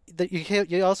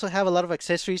you also have a lot of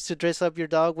accessories to dress up your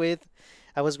dog with.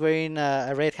 I was wearing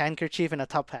a red handkerchief and a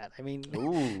top hat. I mean,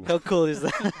 Ooh, how cool is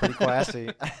that? pretty classy.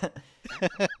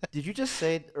 Did you just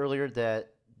say earlier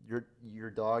that your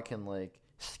dog can like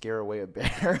scare away a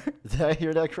bear? Did I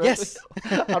hear that correctly?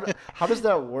 Yes. How does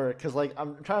that work? Because like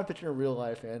I'm trying to picture in real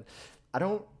life, man.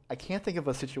 I can't think of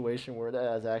a situation where that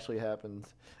has actually happened.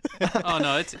 Oh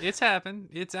no, it's happened.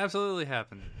 It's absolutely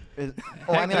happened. I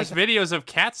mean, there's videos of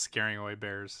cats scaring away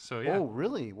bears. So yeah. Oh,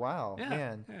 really? Wow, Yeah,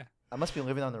 man. yeah. I must be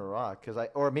living under a rock,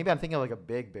 or maybe I'm thinking of like a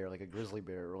big bear, like a grizzly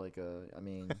bear, or like I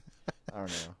mean, I don't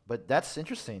know. But that's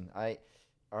interesting.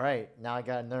 All right, now I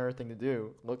got another thing to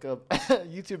do. Look up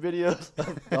YouTube videos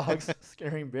of dogs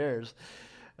scaring bears.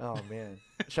 Oh man,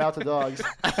 shout out to dogs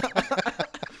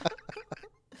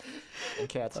and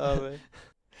cats. Oh, man.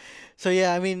 So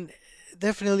yeah, I mean,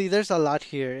 definitely there's a lot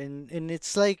here, and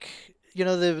it's like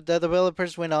the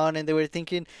developers went on and they were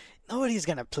thinking, nobody's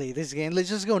gonna play this game. Let's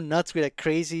just go nuts with a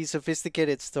crazy,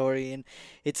 sophisticated story, and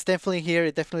it's definitely here.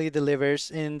 It definitely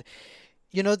delivers, and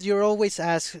you're always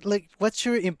asked, like, what's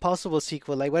your impossible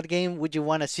sequel? Like, what game would you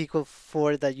want a sequel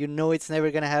for that it's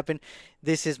never gonna happen?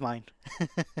 This is mine.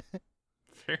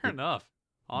 Fair enough.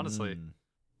 Honestly.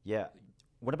 Yeah.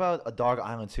 What about a Dog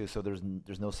Island 2? So there's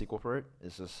no sequel for it?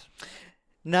 Is this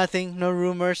Nothing, no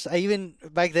rumors.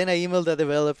 Back then I emailed the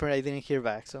developer. I didn't hear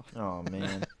back. So. Oh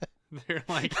man. They're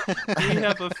like, we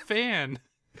have a fan.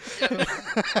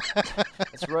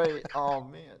 That's right. Oh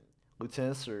man,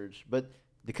 Lieutenant Surge. But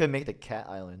they could make the Cat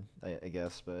Island, I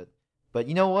guess. But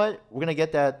you know what? We're gonna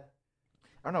get that.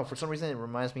 I don't know. For some reason, it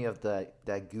reminds me of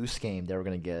that Goose game that we're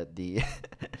gonna get the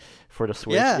for the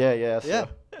Switch. Yeah. So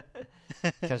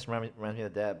just reminds me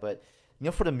of that. But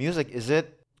for the music,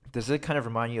 does it kind of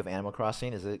remind you of Animal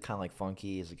Crossing? Is it kind of like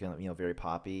funky? Is it kind of very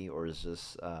poppy, or is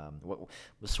this what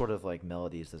sort of like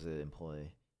melodies does it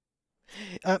employ?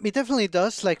 It definitely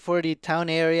does, like for the town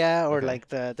area or Okay. like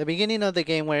the beginning of the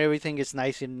game where everything is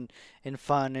nice and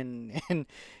fun and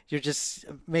you're just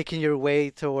making your way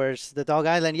towards the Dog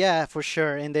Island. Yeah, for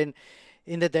sure. And then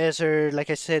in the desert, like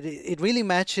I said, it really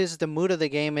matches the mood of the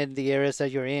game and the areas that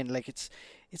you're in. Like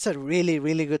it's a really,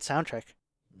 really good soundtrack.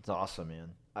 It's awesome,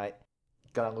 man. I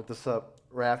gotta look this up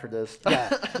right after this. Yeah,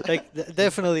 like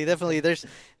definitely.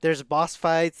 There's boss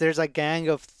fights. There's a gang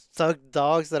of thug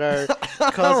dogs that are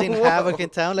causing Whoa. havoc in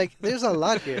town. Like there's a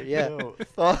lot here. Yeah. Yo,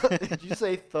 did you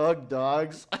say thug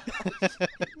dogs?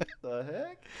 The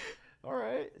heck? All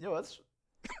right. That's.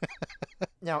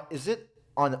 Now, is it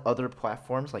on other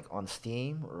platforms like on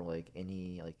Steam or like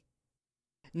any like?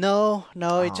 No, it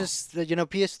Oh. just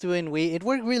PS2 and Wii. It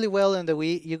worked really well on the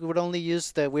Wii. You would only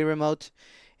use the Wii remote,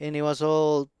 and it was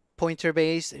all pointer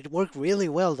based. It worked really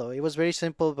well though. It was very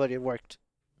simple, but it worked.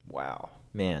 Wow,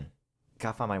 man,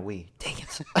 gotta find my Wii. Dang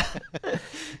it.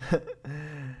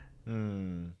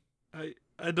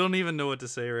 I don't even know what to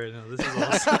say right now. This is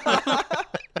awesome.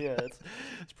 Yeah,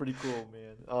 it's pretty cool,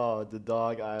 man. Oh, the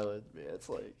Dog Island, man. It's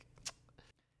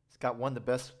got one of the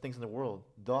best things in the world,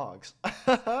 dogs.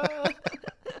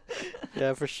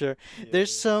 Yeah, for sure. Yeah.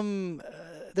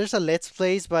 There's a Let's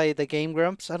Plays by the Game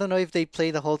Grumps. I don't know if they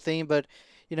play the whole thing, but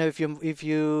if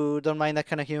you don't mind that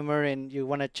kind of humor and you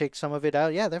want to check some of it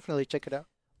out, yeah, definitely check it out.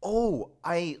 Oh,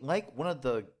 I like one of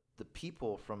the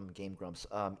people from Game Grumps,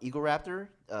 Eagle Raptor.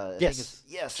 I think Yes.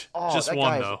 yes. Oh, Just that one,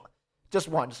 guy is- though. Just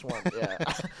one. Yeah.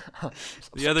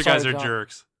 The other Sorry, guys are John.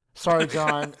 jerks. Sorry,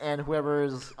 John, and whoever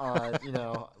is,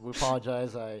 we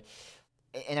apologize. I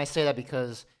say that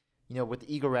because, with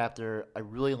Eagle Raptor, I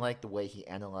really like the way he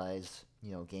analyzed,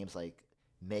 games like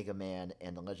Mega Man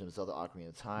and The Legend of Zelda: Ocarina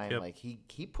of Time. Yep. Like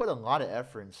he put a lot of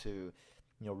effort into,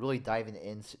 really diving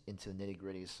into the nitty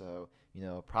gritty. So,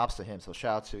 props to him. So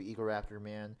shout out to Eagle Raptor,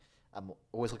 man. I'm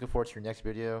always looking forward to your next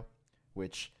video,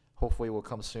 which hopefully will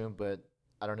come soon, but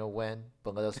I don't know when,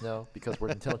 but let us know because we're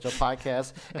Nintendo Jump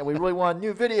Podcast and we really want a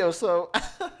new video. So,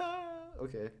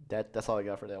 okay, that's all I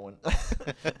got for that one.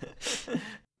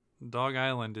 Dog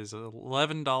Island is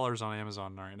 $11 on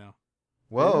Amazon right now.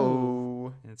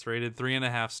 Whoa, It's rated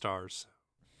 3.5 stars.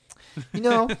 it's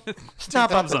not about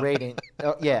thumbs the up. rating.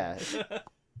 Oh, yeah,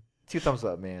 2 thumbs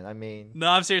up, man. I mean, No,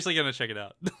 I'm seriously gonna check it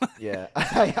out. yeah,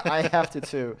 I have to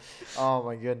too. Oh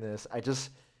my goodness, I'm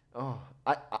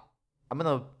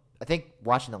gonna. I think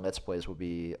watching the Let's Plays will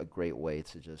be a great way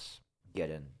to just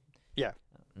get in. Yeah.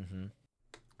 Mm-hmm.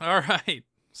 All right.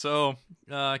 So,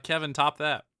 Kevin, top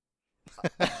that.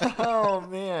 Oh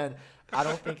man, I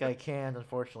don't think I can,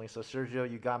 unfortunately. So Sergio,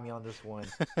 you got me on this one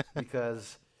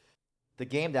because the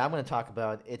game that I'm going to talk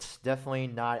about, it's definitely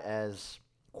not as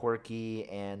quirky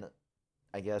and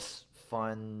I guess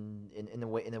fun in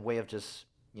a way of just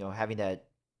having that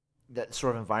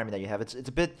sort of environment that you have. It's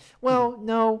a bit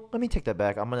no. Let me take that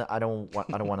back. I don't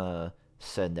want to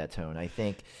set that tone. I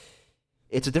think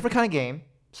it's a different kind of game.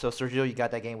 So Sergio, you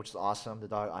got that game, which is awesome, the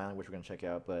Dog Island, which we're going to check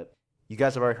out, but. You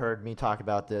guys have already heard me talk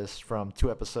about this from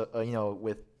 2 episodes,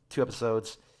 with 2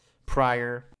 episodes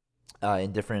prior,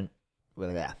 in different for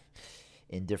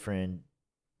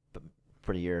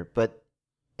the year. But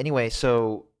anyway,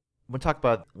 so I'm gonna talk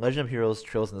about Legend of Heroes: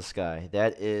 Trails in the Sky.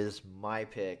 That is my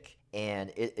pick,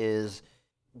 and it is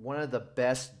one of the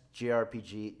best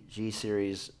JRPG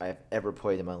series I've ever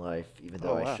played in my life. Even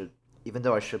though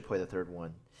I should play the third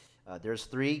one. There's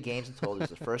 3 games in total. There's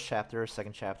the first chapter,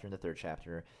 second chapter, and the third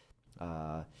chapter.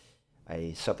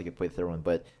 I still have to play the third one,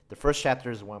 but the first chapter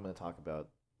is the one I'm going to talk about.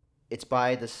 It's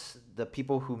by the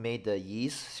people who made the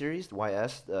Ys series,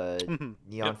 YS,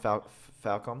 Neon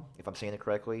Falcom, if I'm saying it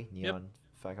correctly, Neon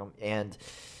Falcom, and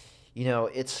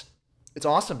it's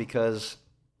awesome because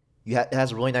it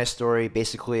has a really nice story.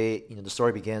 Basically, the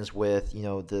story begins with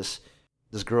this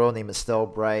girl named Estelle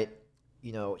Bright.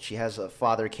 She has a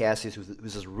father, Cassius, who's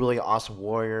this really awesome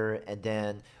warrior, and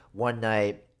then one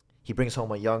night. He brings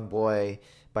home a young boy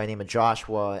by the name of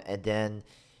Joshua, and then,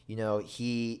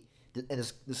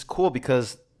 it's cool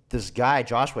because this guy,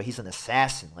 Joshua, he's an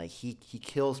assassin. Like, he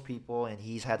kills people, and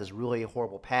he's had this really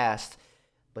horrible past.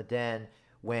 But then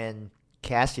when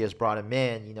Cassius brought him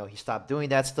in, he stopped doing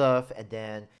that stuff, and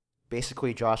then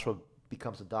basically Joshua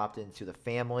becomes adopted into the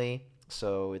family.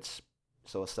 So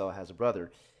Estelle has a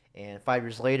brother. And 5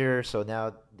 years later, so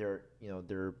now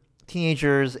they're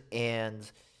teenagers,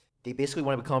 and they basically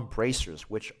want to become bracers,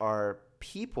 which are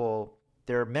people,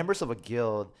 they're members of a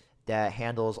guild that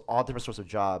handles all different sorts of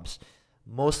jobs,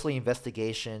 mostly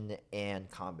investigation and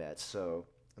combat. So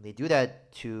they do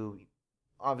that to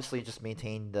obviously just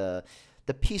maintain the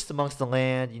peace amongst the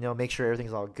land, make sure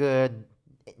everything's all good,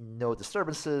 no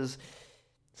disturbances.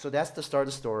 So that's the start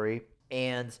of the story.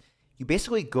 And you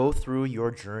basically go through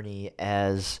your journey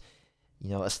as,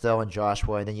 Estelle and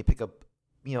Joshua, and then you pick up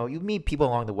you meet people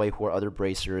along the way who are other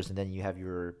bracers, and then you have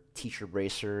your teacher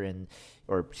bracer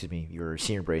your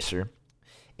senior bracer,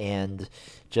 and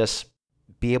just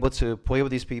be able to play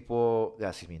with these people.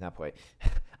 Not play.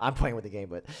 I'm playing with the game,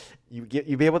 but you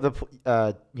be able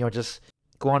to just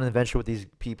go on an adventure with these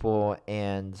people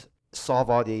and solve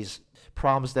all these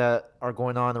problems that are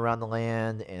going on around the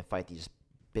land and fight these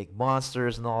big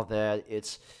monsters and all that.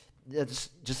 It's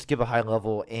just give a high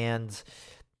level, and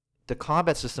the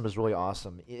combat system is really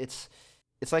awesome. It's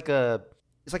like a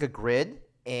grid,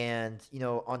 and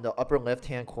on the upper left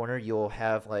hand corner you'll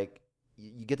have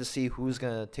you get to see who's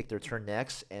gonna take their turn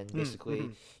next, and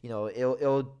basically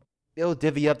it'll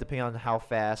divvy up depending on how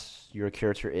fast your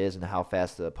character is and how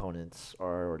fast the opponents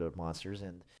are or the monsters.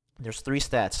 And there's 3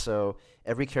 stats, so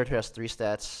every character has 3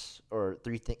 stats or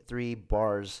 3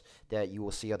 bars that you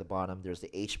will see at the bottom. There's the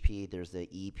HP, there's the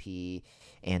EP,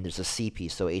 and there's a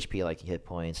CP. So HP like hit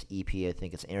points, EP I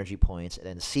think it's energy points, and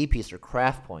then the CPs are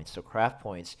craft points. So craft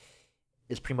points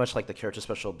is pretty much like the character's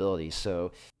special ability.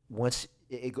 So once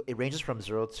it ranges from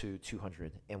 0 to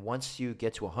 200, and once you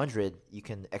get to 100, you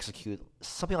can execute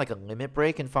something like a limit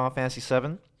break in Final Fantasy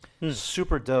VII.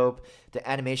 Super dope. The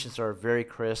animations are very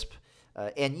crisp.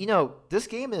 And this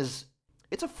game it's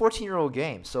a 14-year-old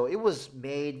game, so it was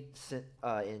made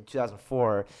in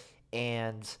 2004,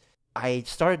 and I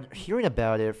started hearing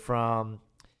about it from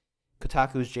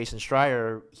Kotaku's Jason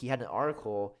Schreier. He had an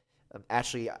article.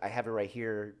 Actually, I have it right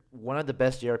here. One of the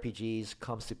best JRPGs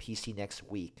comes to PC next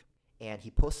week, and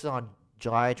he posted on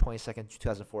July 22nd,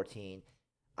 2014.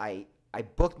 I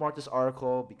bookmarked this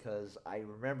article because I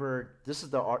remember this is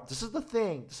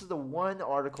the one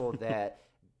article that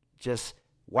just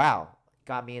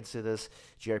got me into this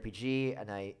JRPG,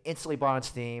 and I instantly bought on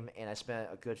Steam, and I spent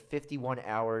a good 51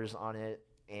 hours on it.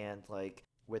 And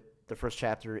with the first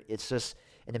chapter, it's just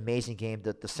an amazing game.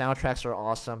 The soundtracks are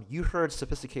awesome. You heard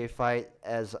Sophisticated Fight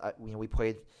as we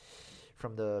played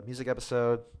from the music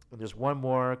episode. And there's one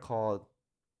more called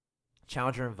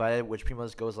Challenger Invited, which pretty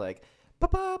much goes like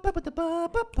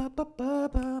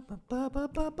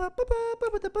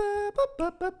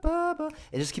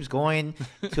It just keeps going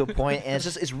to a point, and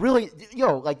it's really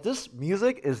like this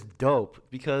music is dope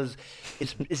because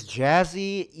it's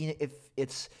jazzy.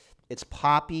 If it's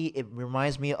poppy, it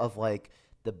reminds me of like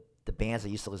the bands I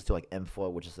used to listen to, like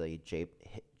M4, which is a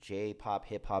J-pop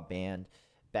hip hop band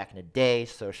back in the day.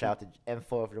 So shout out to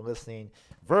M4 if you're listening.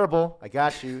 Verbal, I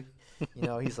got you.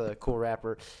 He's a cool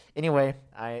rapper. Anyway,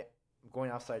 I'm going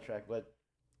off sidetrack, but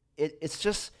it's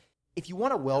just, if you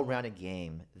want a well-rounded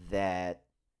game that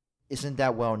isn't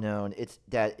that well known,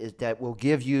 that will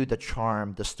give you the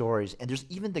charm, the stories, and there's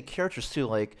even the characters too.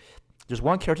 Like there's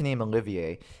one character named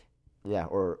Olivier,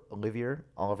 or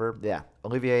Oliver,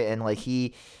 Olivier, and like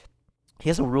he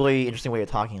has a really interesting way of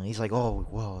talking. He's like, oh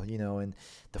well, and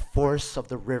the force of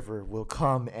the river will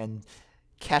come and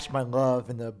catch my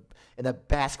love in a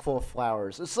basket full of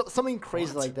flowers. It's something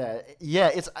crazy like that.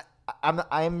 Yeah,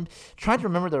 I'm trying to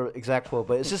remember the exact quote,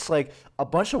 but it's just like a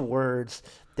bunch of words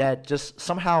that just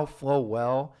somehow flow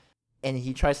well, and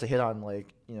he tries to hit on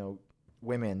like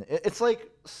women. It's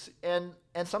like and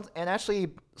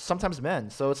actually sometimes men.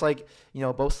 So it's like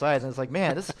both sides, and it's like,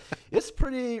 man, it's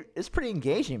pretty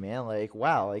engaging, man. Like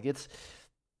wow, like it's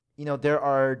there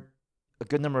are a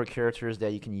good number of characters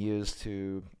that you can use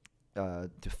to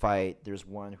fight. There's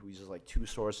one who uses like two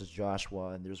swords as Joshua,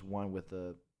 and there's one with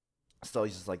a still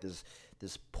uses like this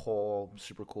pole,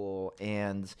 super cool.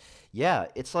 And yeah,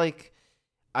 it's like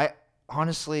I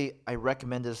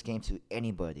recommend this game to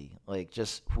anybody, like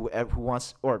just who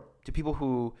wants, or to people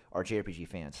who are JRPG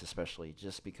fans especially,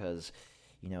 just because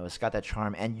it's got that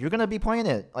charm, and you're gonna be playing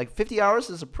it. Like 50 hours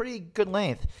is a pretty good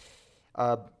length.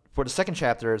 For the second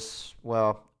chapter,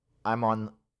 I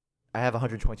have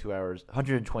 122 hours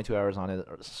on it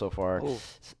so far. Oh.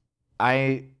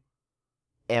 I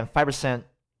am 5%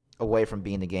 away from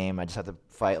beating the game. I just have to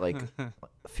fight like a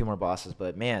few more bosses.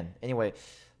 But man, anyway,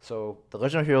 so The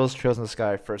Legend of Heroes Trails in the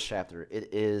Sky first chapter, it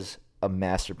is a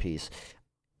masterpiece.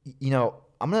 I'm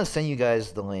gonna send you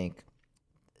guys the link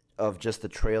of just the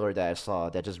trailer that I saw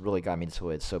that just really got me into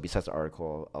it. So besides the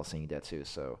article, I'll send you that too.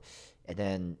 So. And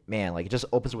then, man, like it just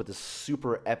opens with this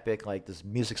super epic, like this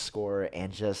music score,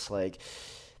 and just like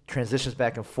transitions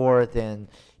back and forth, and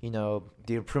the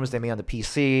improvements they made on the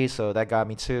PC, so that got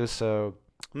me too. So,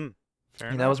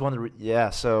 that was one of the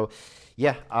So,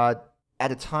 yeah,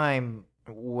 at a time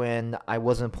when I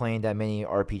wasn't playing that many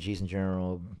RPGs in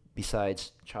general,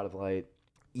 besides Child of Light,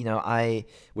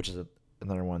 which is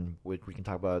another one we can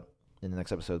talk about in the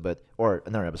next episode, or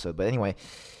another episode. But anyway,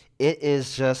 it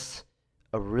is just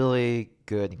a really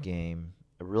good game,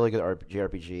 a really good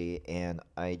JRPG, and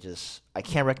I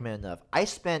can't recommend enough. I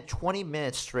spent 20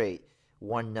 minutes straight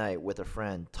one night with a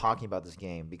friend talking about this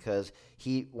game, because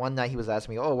one night he was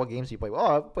asking me, oh, what games do you play?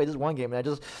 Oh, I played this one game, and I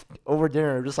just, over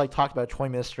dinner, just like talked about it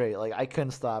 20 minutes straight. Like I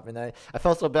couldn't stop, and I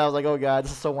felt so bad. I was like, oh god,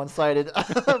 this is so one-sided.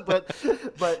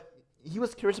 but he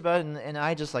was curious about it, and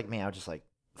I just like, man, I was just like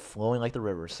flowing like the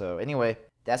river. So anyway,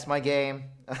 that's my game.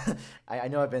 I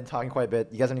know I've been talking quite a bit.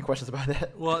 You guys have any questions about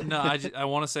that? Well, no, I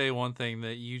want to say one thing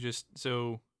that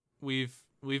so we've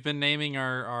been naming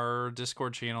our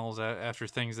Discord channels after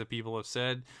things that people have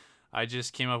said. I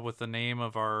just came up with the name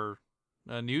of our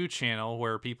new channel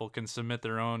where people can submit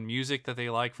their own music that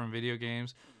they like from video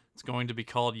games. It's going to be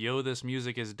called Yo, This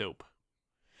Music is Dope.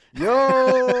 Yo,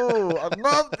 I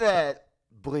love that.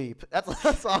 Bleep.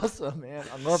 That's awesome, man.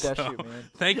 I love that shit, man.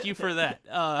 Thank you for that.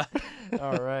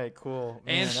 All right, cool.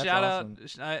 Man, and shout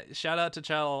out to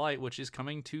Child of Light, which is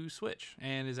coming to Switch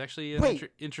and is actually an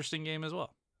interesting game as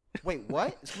well. Wait,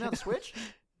 what? It's coming out on Switch?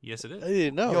 Yes, it is. I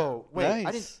didn't know. Yo, wait,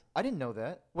 nice. I didn't know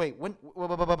that. Wait, when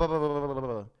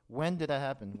did that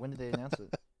happen? When did they announce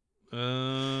it?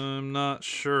 I'm not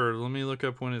sure. Let me look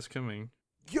up when it's coming.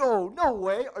 Yo, no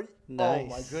way. Nice. Oh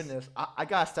my goodness. I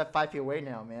gotta step 5 feet away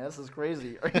now, man. This is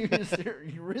crazy. Are you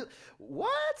serious? You really?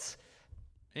 What?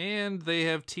 And they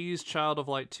have teased Child of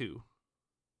Light 2.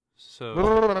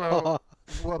 So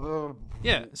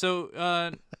yeah, so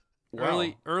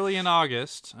early in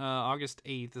August, August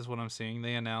 8th is what I'm seeing.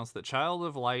 They announced that Child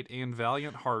of Light and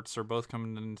Valiant Hearts are both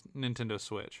coming to Nintendo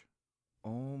Switch.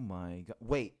 Oh my god!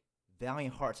 Wait,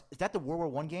 Valiant Hearts, is that the World War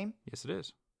One game? Yes, it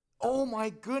is. Oh my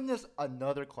goodness!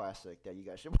 Another classic that you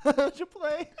guys should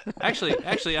play.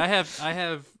 Actually, I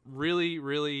have really,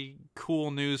 really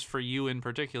cool news for you in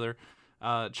particular.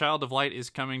 Child of Light is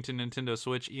coming to Nintendo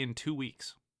Switch in 2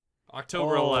 weeks,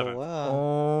 October 11th. Wow.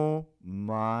 Oh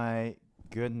my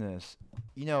goodness!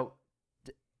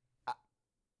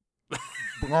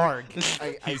 Blarg.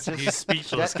 He's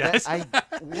speechless, guys.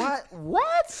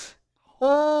 What?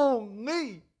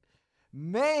 Holy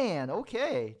man!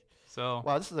 Okay. So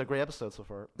Wow, this is a great episode so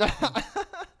far.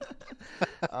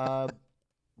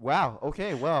 Wow.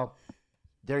 Okay. Well,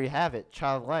 there you have it.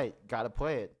 Child Light. Gotta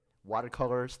play it.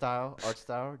 Watercolor style, art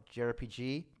style,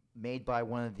 JRPG, made by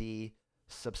one of the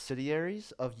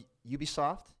subsidiaries of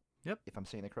Ubisoft. Yep. If I'm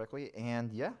saying it correctly.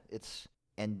 And yeah,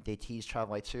 and they tease Child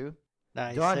Light 2.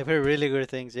 Nice. Done. I've heard really good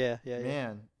things. Yeah.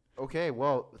 Man. Okay.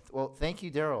 Well. Thank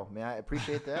you, Daryl. Man, I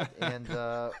appreciate that. And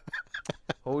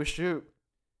holy shoot,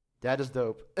 that is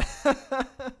dope.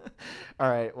 All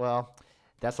right. Well,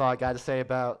 that's all I got to say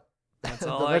about. That's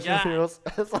all I got.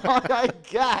 That's all I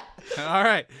got. All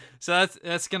right. So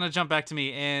that's gonna jump back to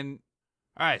me. And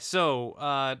all right.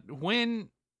 So when,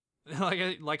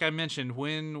 like I mentioned,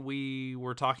 when we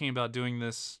were talking about doing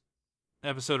this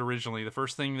episode originally, the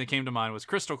first thing that came to mind was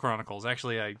Crystal Chronicles.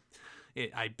 Actually,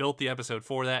 I built the episode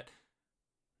for that.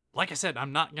 Like I said,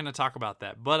 I'm not gonna talk about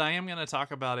that, but I am gonna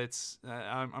talk about its.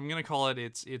 I'm gonna call it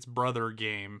its brother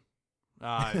game.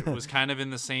 It was kind of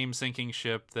in the same sinking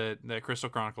ship that Crystal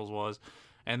Chronicles was,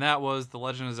 and that was The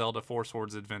Legend of Zelda 4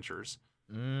 Swords Adventures.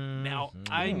 Now,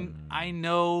 I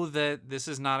know that this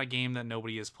is not a game that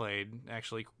nobody has played.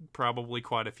 Actually, probably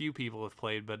quite a few people have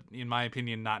played, but in my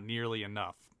opinion, not nearly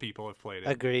enough people have played it.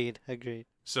 Agreed.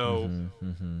 So,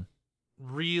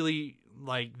 really,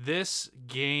 like, this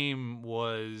game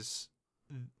was,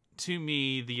 to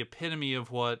me, the epitome of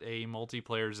what a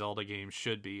multiplayer Zelda game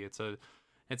should be. It's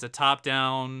a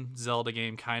top-down Zelda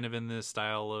game, kind of in the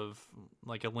style of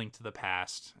like A Link to the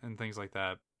Past and things like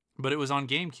that. But it was on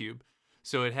GameCube,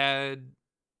 so it had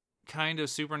kind of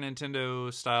Super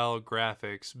Nintendo style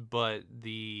graphics, but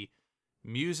the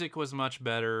music was much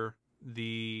better.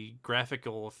 The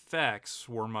graphical effects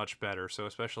were much better. So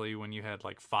especially when you had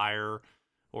like fire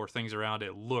or things around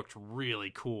it, looked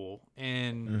really cool.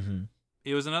 And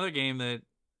it was another game that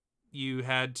you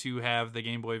had to have the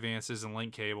Game Boy Advances and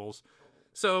link cables.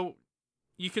 So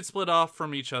you could split off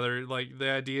from each other. Like, the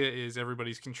idea is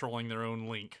everybody's controlling their own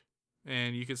link,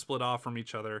 and you could split off from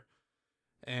each other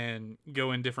and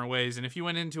go in different ways. And if you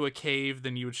went into a cave,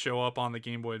 then you would show up on the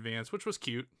Game Boy Advance, which was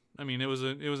cute. I mean, it was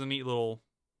a neat little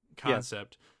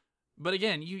concept. Yeah. But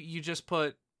again, you just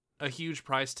put a huge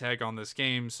price tag on this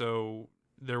game. So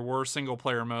there were single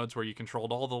player modes where you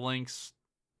controlled all the links.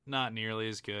 Not nearly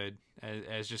as good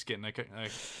as just getting a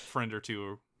friend or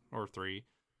two or three.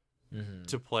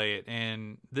 To play it.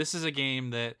 And this is a game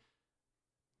that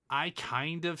I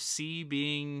kind of see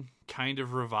being kind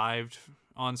of revived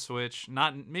on Switch.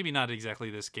 Maybe not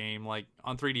exactly this game. Like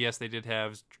on 3DS they did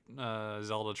have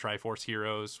Zelda Triforce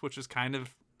Heroes, which is kind of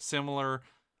similar.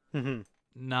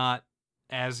 Not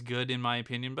as good in my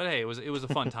opinion, but hey, it was a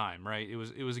fun time, right? It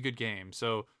was a good game.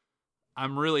 So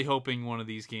I'm really hoping one of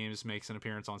these games makes an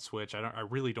appearance on Switch. I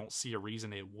really don't see a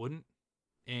reason it wouldn't.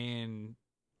 And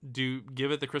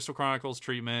give it the Crystal Chronicles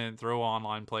treatment, throw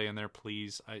online play in there,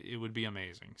 please. It would be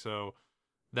amazing. So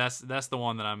that's the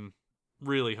one that I'm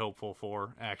really hopeful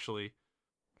for, actually.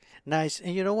 Nice.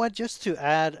 And you know what? Just to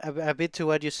add a bit to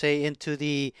what you say into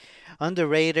the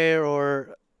underrated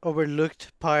or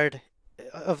overlooked part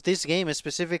of this game,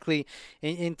 specifically,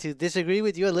 and to disagree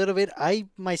with you a little bit, I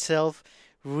myself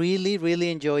really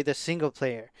enjoy the single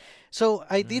player. So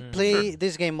I did play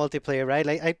this game multiplayer, right?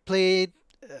 Like I played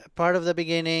part of the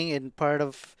beginning and part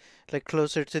of like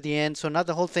closer to the end, so not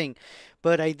the whole thing,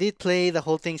 but I did play the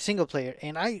whole thing single player,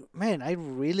 and I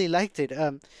really liked it.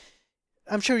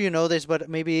 I'm sure you know this, but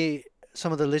maybe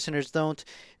some of the listeners don't.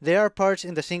 There are parts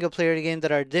in the single player game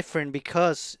that are different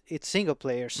because it's single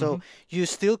player, so you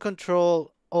still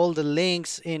control all the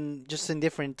links in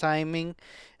different timing,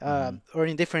 or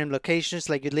in different locations.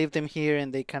 Like you leave them here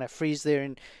and they kind of freeze there,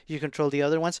 and you control the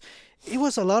other ones. It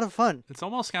was a lot of fun. It's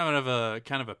almost kind of a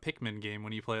Pikmin game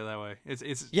when you play it that way.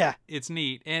 It's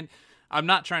neat. And I'm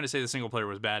not trying to say the single player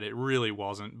was bad. It really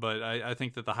wasn't. But I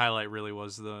think that the highlight really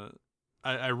was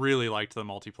I really liked the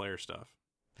multiplayer stuff.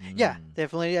 Yeah,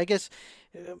 definitely. I guess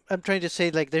I'm trying to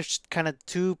say like there's kind of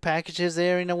two packages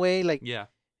there in a way. Like yeah,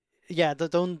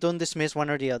 don't dismiss one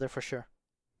or the other for sure.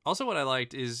 Also, what I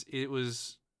liked is it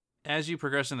was, as you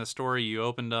progress in the story, you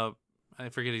opened up, I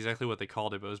forget exactly what they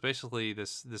called it, but it was basically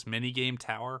this mini game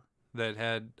tower that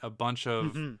had a bunch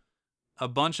of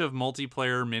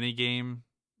multiplayer mini game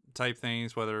type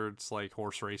things, whether it's like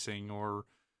horse racing or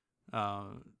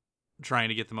trying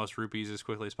to get the most rupees as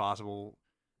quickly as possible.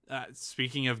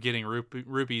 Speaking of getting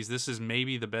rupees, this is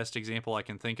maybe the best example I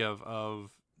can think of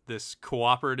this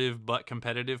cooperative but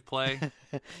competitive play.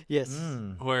 Yes.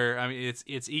 Where, I mean,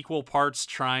 it's equal parts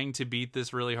trying to beat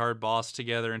this really hard boss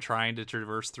together and trying to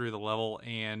traverse through the level,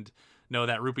 and no,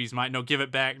 that rupees might, no, give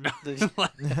it back. No.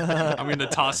 I'm going to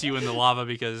toss you in the lava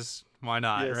because why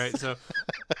not, right? So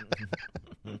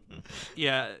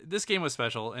Yeah, this game was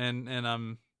special, and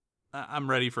I'm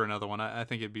ready for another one. I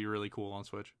think it'd be really cool on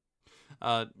Switch.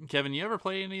 Kevin, you ever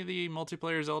play any of the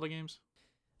multiplayer Zelda games?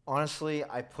 Honestly,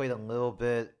 I played a little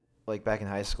bit like back in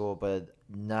high school, but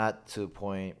not to a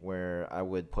point where I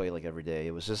would play like every day.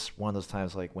 It was just one of those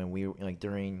times like when we like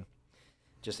during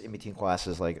just in between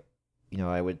classes, like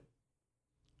I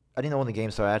didn't own the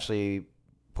game, so I actually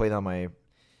played on my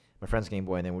friend's Game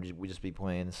Boy, and then we'd just be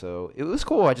playing. So it was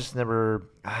cool. I just never,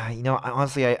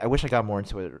 honestly, I wish I got more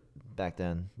into it back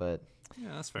then, but Yeah,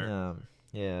 that's fair.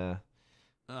 Yeah.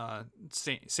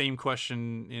 Same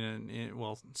question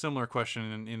similar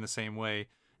question in the same way.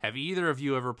 Have either of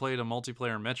you ever played a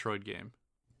multiplayer Metroid game?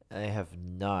 I have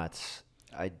not.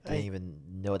 I didn't even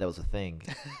know that was a thing.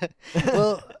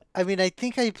 Well, I mean, I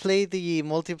think I played the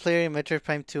multiplayer in Metroid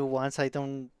Prime 2 once. I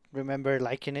don't remember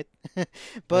liking it.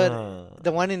 But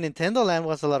the one in Nintendo Land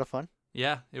was a lot of fun.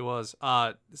 Yeah, it was.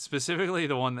 Specifically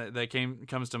the one that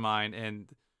comes to mind, and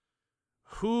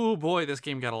boy, this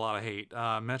game got a lot of hate.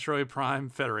 Metroid Prime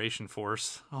Federation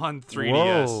Force on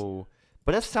 3DS. Whoa.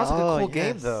 But that sounds like a cool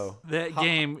game, though. That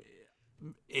game,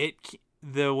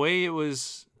 the way it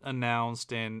was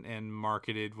announced and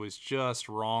marketed was just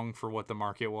wrong for what the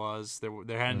market was.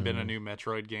 There hadn't been a new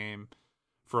Metroid game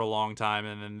for a long time,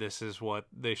 and then this is what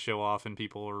they show off, and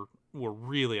people were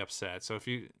really upset. So if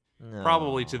you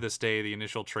probably to this day, the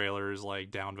initial trailer is like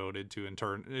downvoted to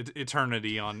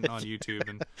eternity on YouTube,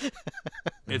 and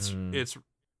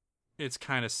it's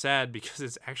kind of sad because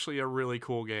it's actually a really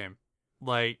cool game.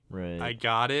 Like, right. I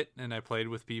got it, and I played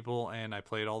with people, and I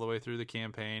played all the way through the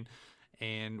campaign.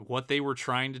 And what they were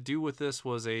trying to do with this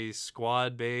was a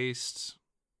squad-based,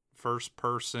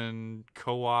 first-person,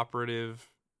 cooperative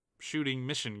shooting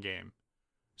mission game.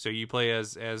 So you play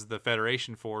as the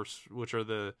Federation Force, which are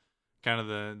the kind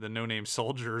of the no-name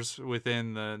soldiers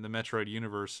within the Metroid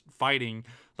universe, fighting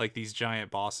like these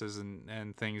giant bosses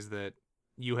and things that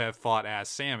you have fought as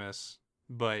Samus,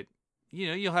 but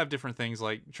you'll have different things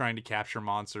like trying to capture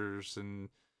monsters and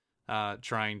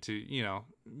trying to,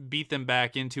 beat them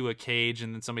back into a cage,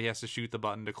 and then somebody has to shoot the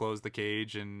button to close the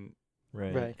cage. And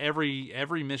Right.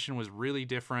 every mission was really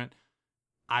different.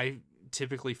 I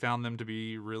typically found them to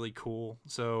be really cool.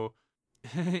 So,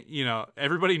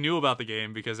 everybody knew about the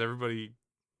game because everybody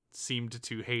seemed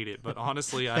to hate it. But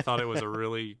honestly, I thought it was a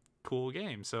really cool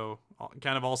game. So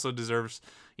kind of also deserves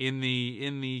in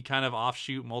the kind of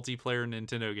offshoot multiplayer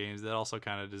Nintendo games, that also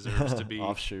kind of deserves to be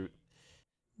offshoot,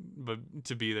 but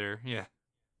to be there. Yeah.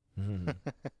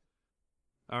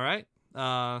 All right.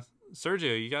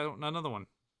 Sergio, you got another one?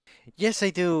 Yes,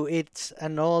 I do. It's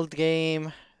an old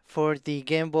game for the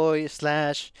Game Boy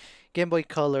 / Game Boy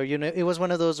Color. It was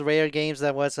one of those rare games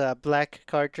that was a black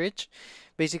cartridge.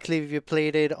 Basically, if you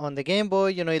played it on the Game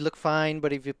Boy, it looked fine,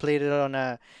 but if you played it on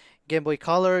a Game Boy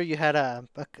Color, you had a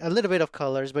little bit of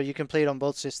colors, but you can play it on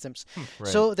both systems. Right.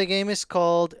 So the game is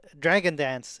called Dragon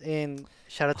Dance, and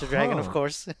shout out to Dragon, of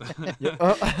course.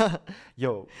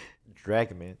 Yo,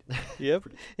 Dragon Man. Yep.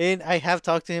 And I have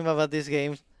talked to him about this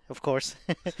game, of course.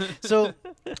 So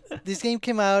this game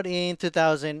came out in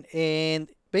 2000, and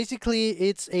basically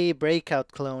it's a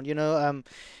Breakout clone.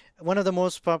 One of the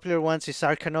most popular ones is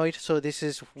Arkanoid, so this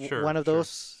is one of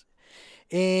those.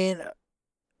 And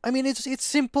I mean, it's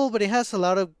simple, but it has a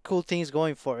lot of cool things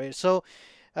going for it. So,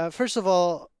 first of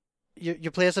all,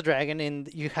 you play as a dragon,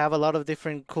 and you have a lot of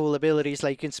different cool abilities.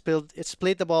 Like you can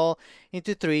split the ball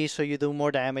into 3, so you do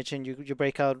more damage and you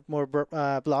break out more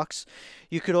blocks.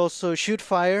 You could also shoot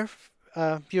fire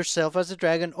yourself as a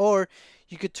dragon, or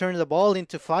you could turn the ball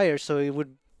into fire, so it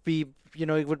would be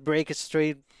it would break it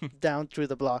straight down through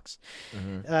the blocks.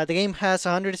 The game has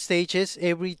 100 stages.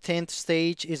 Every 10th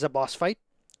stage is a boss fight.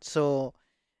 So,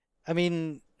 I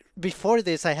mean, before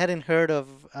this, I hadn't heard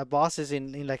of bosses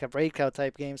in like a Breakout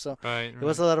type game, so Right. it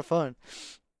was a lot of fun.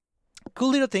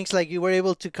 Cool little things, like you were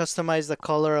able to customize the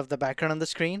color of the background on the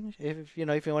screen. If you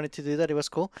wanted to do that, it was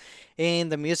cool,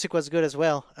 and the music was good as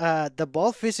well. The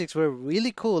ball physics were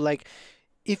really cool. Like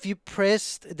if you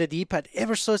pressed the D-pad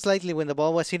ever so slightly when the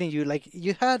ball was hitting you, like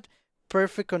you had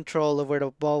perfect control of where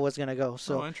the ball was gonna go.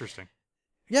 So interesting.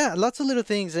 Yeah, lots of little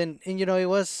things, and it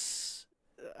was.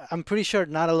 I'm pretty sure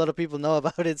not a lot of people know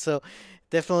about it, so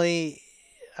definitely.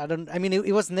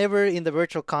 It was never in the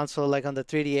Virtual Console like on the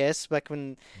 3DS back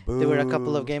when there were a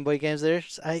couple of Game Boy games there.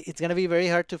 It's gonna be very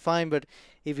hard to find, but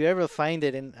if you ever find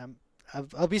it, and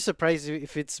I'll be surprised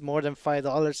if it's more than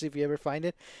 $5 if you ever find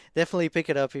it. Definitely pick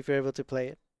it up if you're able to play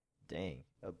it. Dang,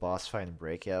 a boss fight in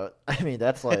Breakout. I mean,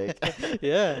 that's like,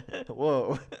 yeah.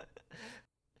 Whoa.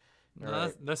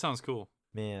 No, that sounds cool.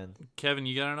 Man, Kevin,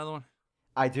 you got another one?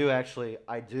 I do actually.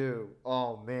 I do.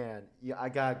 Oh man, yeah,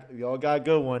 y'all got a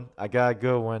good one. I got a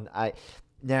good one.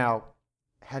 Now,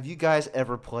 have you guys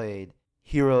ever played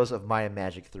Heroes of Might and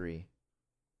Magic 3?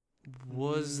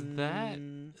 Was that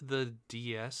Mm, the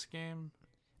DS game?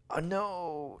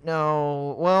 No,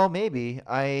 no. Well, maybe.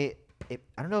 I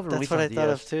don't know if it that's released what on I thought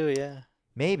of DS. too. Yeah.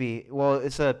 Maybe. Well,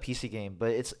 it's a PC game,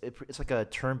 but it's like a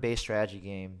turn-based strategy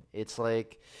game. It's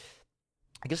like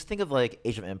I guess think of like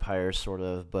Age of Empires sort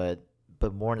of, but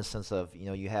more in the sense of,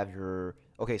 you have your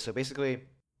okay, so basically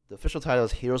the official title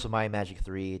is Heroes of Might and Magic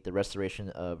 3: The Restoration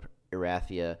of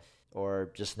Erathia, or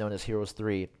just known as Heroes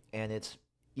 3, and this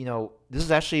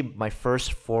is actually my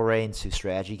first foray into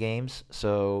strategy games.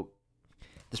 So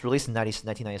this released in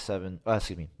 1997,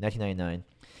 excuse me, 1999,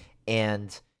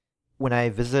 and when I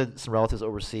visited some relatives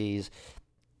overseas,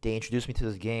 they introduced me to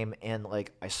this game, and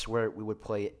like I swear we would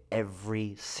play it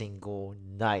every single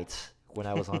night when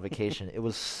I was on vacation. It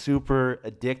was super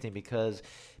addicting because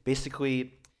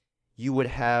basically you would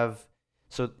have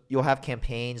you'll have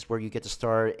campaigns where you get to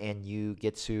start and you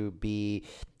get to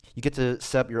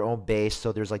set up your own base.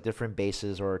 So there's like different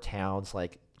bases or towns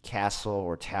like castle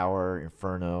or tower,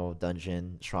 inferno,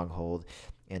 dungeon, stronghold,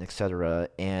 and etc.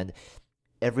 And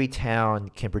every town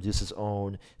can produce its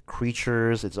own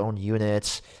creatures, its own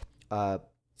units, uh,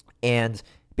 and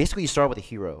basically you start with a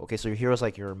hero. Okay, so your hero is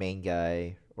like your main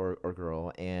guy or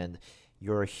girl, and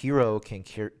your hero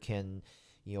can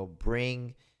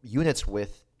bring units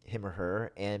with him or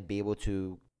her and be able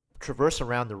to traverse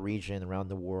around the region, around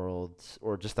the world,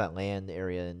 or just that land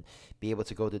area, and be able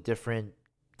to go to different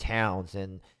towns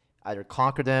and either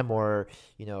conquer them or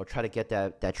try to get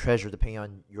that treasure depending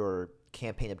on your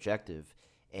campaign objective.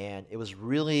 And it was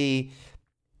really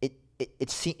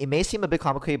it may seem a bit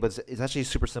complicated, but it's actually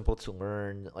super simple to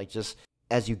learn. Like, just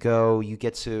as you go, you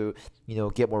get to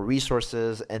get more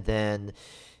resources, and then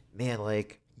man,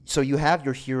 like, so you have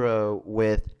your hero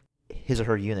with his or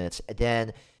her units, and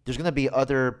then there's gonna be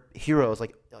other heroes,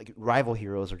 like rival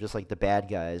heroes or just like the bad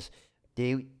guys.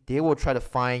 They will try to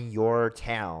find your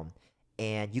town,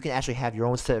 and you can actually have your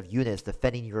own set of units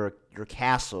defending your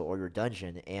castle or your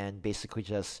dungeon, and basically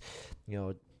just you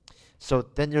know so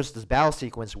then there's this battle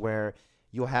sequence where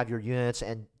you'll have your units,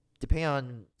 and depending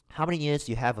on how many units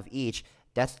you have of each,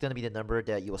 that's going to be the number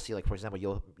that you'll see. Like, for example,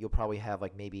 you'll probably have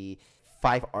like maybe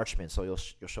 5 archmen, so you'll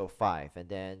show 5, and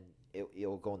then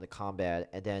it'll go into combat,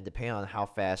 and then depending on how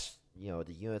fast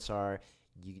the units are,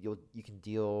 you can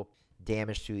deal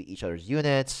damage to each other's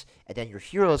units, and then your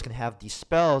heroes can have these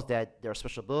spells that there are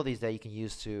special abilities that you can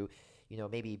use to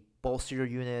maybe bolster your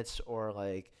units, or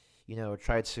like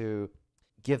try to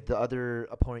give the other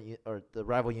opponent or the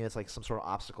rival units like some sort of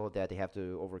obstacle that they have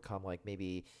to overcome, like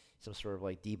maybe some sort of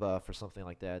like debuff or something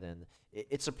like that. And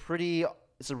it's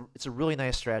a really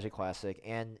nice strategy classic,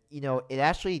 and it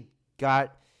actually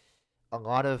got a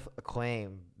lot of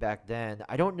acclaim back then.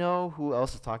 I don't know who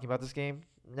else is talking about this game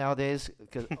nowadays,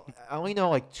 because I only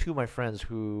know like 2 of my friends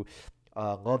who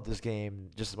love this game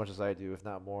just as much as I do, if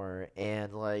not more.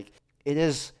 And like, it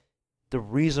is the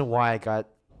reason why I got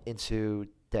into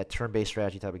that turn-based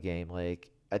strategy type of game. Like,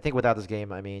 I think without this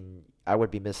game, I mean, I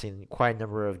would be missing quite a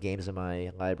number of games in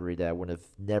my library that I would have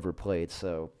never played.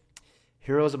 So,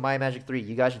 Heroes of Might and Magic 3,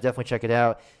 you guys should definitely check it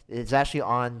out. It's actually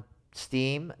on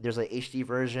Steam. There's an HD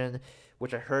version,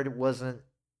 which I heard wasn't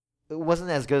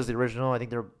as good as the original. I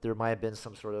think there might have been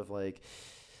some sort of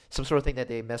thing that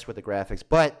they messed with the graphics.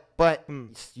 But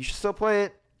you should still play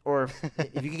it, or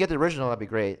if you can get the original, that'd be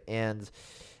great. And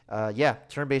yeah,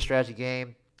 turn-based strategy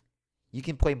game. You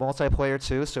can play multiplayer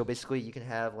too, so basically you can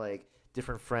have like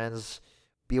different friends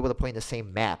be able to play in the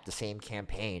same map, the same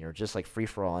campaign, or just like free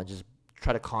for all, and just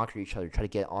try to conquer each other, try to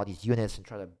get all these units, and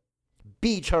try to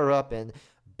beat each other up, and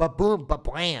ba boom, ba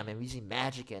blam, and using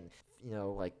magic and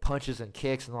like punches and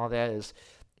kicks and all that.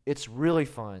 It's really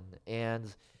fun,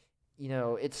 and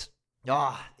it's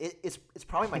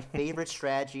probably my favorite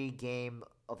strategy game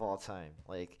of all time.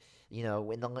 Like, in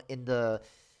the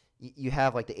you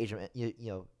have like the Age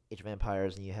of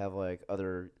Empires, and you have like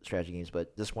other strategy games,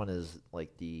 but this one is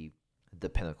like the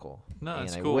pinnacle. No, and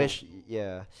it's I cool. wish,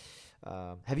 yeah.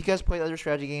 Have you guys played other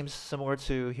strategy games similar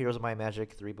to Heroes of Might and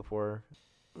Magic 3 before?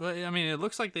 Well, I mean, it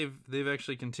looks like they've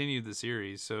actually continued the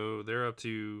series, so they're up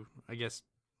to, I guess,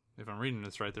 if I'm reading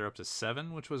this right, they're up to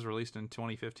 7, which was released in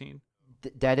 2015.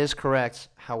 That is correct.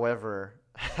 However,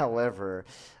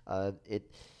 it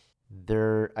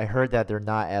I heard that they're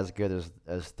not as good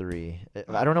as 3.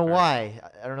 I don't know Fair. why.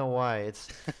 I don't know why.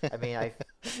 I mean, I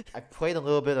played a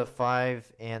little bit of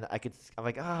 5, and I'm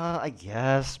like, I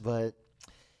guess, but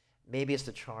maybe it's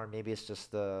the charm, maybe it's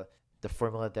just the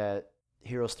formula that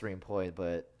Heroes 3 employed.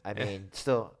 But I mean,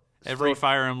 still, Every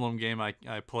Fire Emblem game I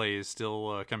play is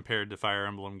still compared to Fire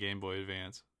Emblem Game Boy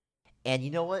Advance. And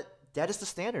you know what? That is the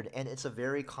standard, and it's a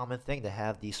very common thing to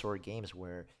have these sort of games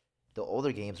where the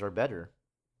older games are better.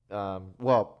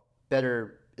 Well,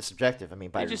 better is subjective. I mean,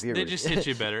 by reviewers. They just hit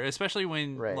you better, especially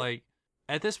when Right. like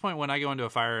at this point when I go into a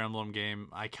Fire Emblem game,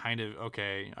 I kind of all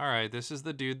right, this is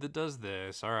the dude that does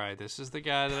this. All right, this is the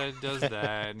guy that does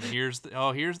that. And here's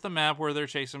the map where they're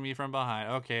chasing me from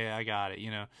behind. Okay, I got it.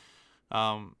 You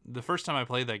know, the first time I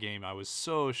played that game, I was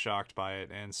so shocked by it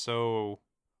and so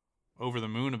over the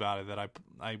moon about it that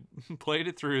I played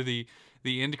it through the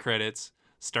end credits,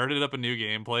 started up a new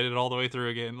game, played it all the way through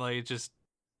again. Like it just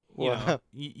you know,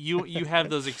 you have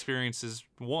those experiences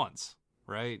once,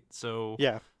 right? So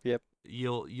Yeah. Yep.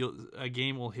 you'll a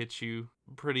game will hit you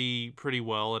pretty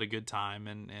well at a good time,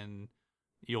 and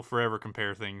you'll forever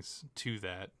compare things to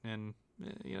that, and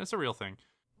you know, it's a real thing.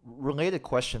 Related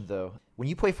question though, when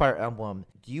you play Fire Emblem,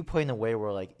 do you play in a way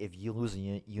where like if you lose a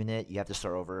unit, you have to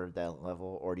start over that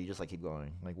level, or do you just like keep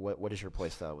going? Like what is your play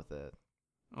style with it?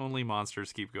 Only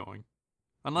monsters keep going,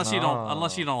 unless you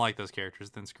don't like those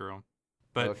characters, then screw them.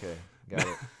 But okay, got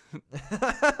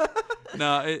it.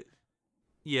 no,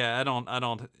 I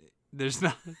don't. There's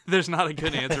not a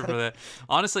good answer for that.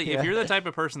 Honestly, Yeah. if you're the type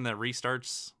of person that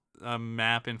restarts a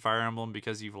map in Fire Emblem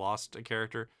because you've lost a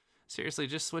character, seriously,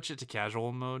 just switch it to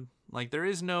casual mode. Like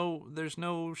there's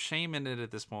no shame in it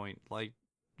at this point. Like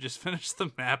just finish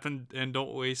the map and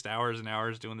don't waste hours and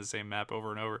hours doing the same map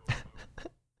over and over.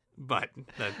 But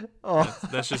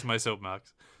that's just my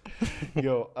soapbox.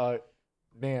 Yo,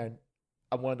 man,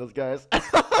 I'm one of those guys.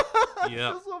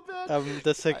 Yeah. So bad.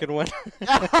 The second one.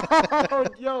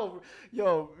 yo,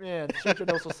 man, Shinka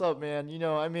knows what's up, man. You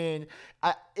know, I mean,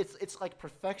 it's like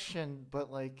perfection,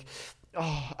 but like,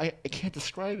 I can't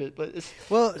describe it, but it's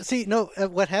Well, see, no,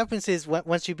 what happens is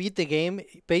once you beat the game,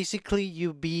 basically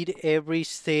you beat every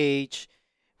stage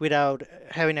without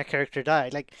having a character die.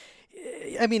 Like,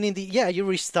 I mean, you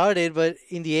restarted, but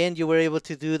in the end, you were able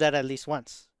to do that at least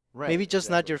once. right. Maybe just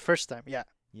not exactly. your first time. Yeah.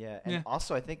 Yeah, and Yeah.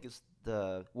 also I think it's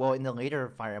in the later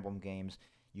Fire Emblem games,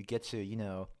 you get to, you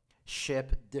know,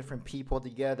 ship different people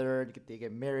together. They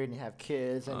get married and have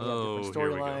kids, and you have different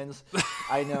here we go. storylines.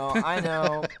 I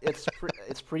know.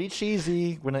 It's pretty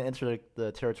cheesy when I enter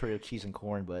the territory of cheese and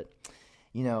corn, but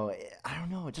you know, I don't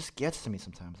know. It just gets to me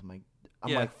sometimes. I'm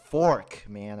Yeah. like Fork,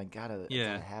 man. I gotta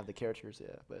Yeah. have the characters.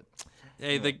 Yeah, but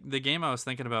Hey, Yeah. the game I was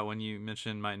thinking about when you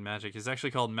mentioned Might and Magic is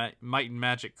actually called Might and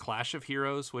Magic Clash of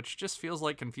Heroes, which just feels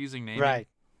like confusing naming Right.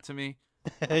 to me.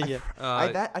 Yeah.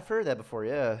 I've heard that before.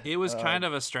 Yeah, It was kind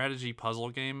of a strategy puzzle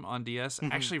game on DS.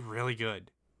 Actually, really good.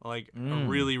 Like a Mm.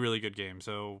 really, really good game.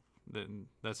 So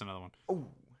that's another one.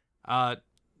 Oh.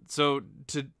 So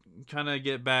to kind of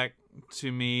get back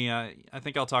to me, I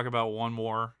think I'll talk about one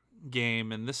more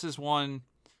game, and this is one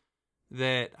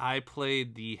that I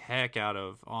played the heck out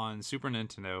of on Super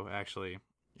Nintendo, actually.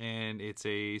 And it's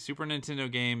a Super Nintendo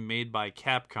game made by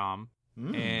Capcom.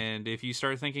 And if you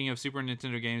start thinking of Super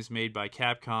Nintendo games made by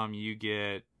Capcom, you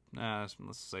get, let's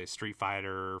say, Street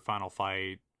Fighter, Final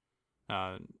Fight,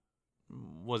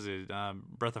 was it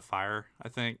Breath of Fire, I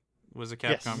think, was a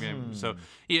Capcom Yes. game. So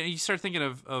you start thinking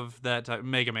of that type,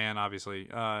 Mega Man, obviously,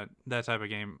 that type of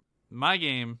game. My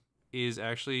game is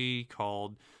actually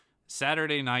called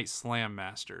Saturday Night Slam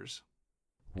Masters.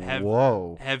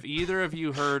 Whoa. Have either of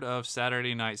you heard of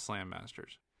Saturday Night Slam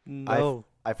Masters? No.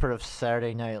 I've heard of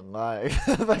Saturday Night Live.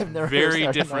 I've never Very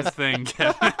heard of Saturday different Night- thing,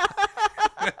 Kevin.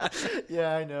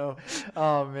 Yeah, I know.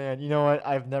 Oh man, you know what?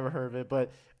 I've never heard of it,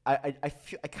 but I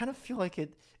kind of feel like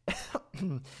it.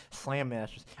 Slam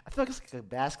Masters. I feel like it's like a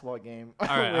basketball game. All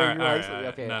right, where all you're right. actually-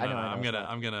 Okay, No, I know. I'm it's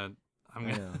not.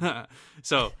 gonna. know.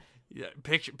 So, yeah,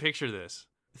 picture this.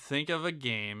 Think of a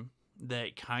game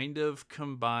that kind of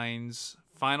combines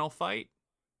Final Fight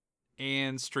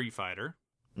and Street Fighter.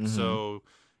 Mhm. So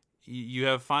you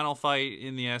have Final Fight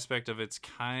in the aspect of it's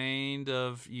kind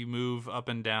of you move up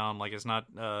and down, like it's not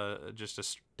just a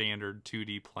standard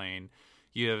 2D plane.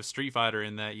 You have Street Fighter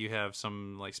in that you have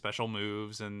some like special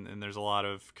moves and there's a lot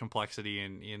of complexity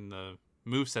in the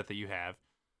moveset that you have.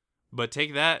 But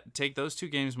take those two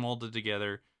games molded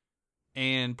together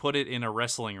and put it in a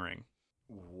wrestling ring.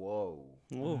 Whoa.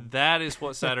 Whoa. That is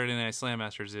what Saturday Night Slam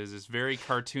Masters is. It's very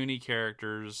cartoony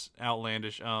characters,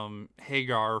 outlandish.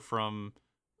 Hagar from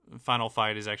Final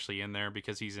Fight is actually in there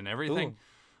because he's in everything.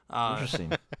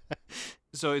 Interesting.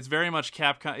 So it's very much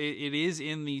Capcom. It is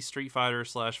in the Street Fighter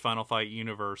 / Final Fight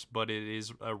universe, but it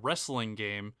is a wrestling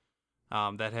game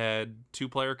that had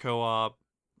 2-player co-op,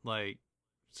 like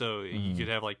so you could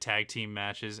have like tag team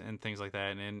matches and things like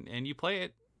that, and you play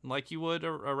it like you would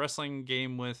a wrestling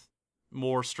game with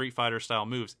more Street Fighter style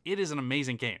moves. It is an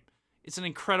amazing game. It's an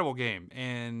incredible game,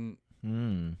 and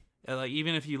like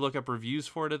even if you look up reviews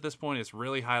for it at this point, it's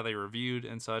really highly reviewed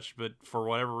and such. But for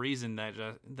whatever reason,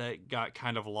 that got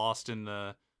kind of lost in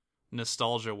the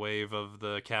nostalgia wave of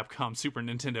the Capcom Super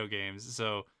Nintendo games.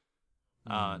 So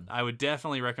I would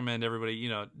definitely recommend everybody,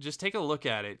 just take a look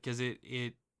at it, because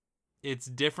it's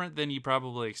different than you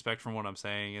probably expect from what I'm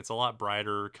saying. It's a lot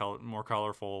brighter, more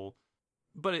colorful,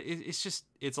 but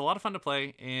it's a lot of fun to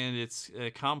play, and it's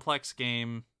a complex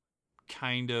game,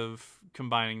 kind of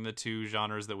combining the two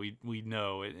genres that we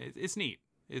know. It's neat.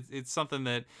 It's something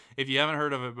that if you haven't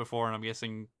heard of it before, and I'm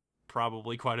guessing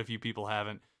probably quite a few people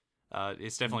haven't,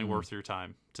 it's definitely worth your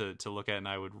time to look at, and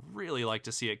I would really like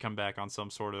to see it come back on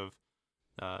some sort of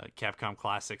Capcom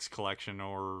Classics collection,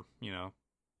 or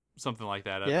something like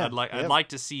that. Yeah, I'd like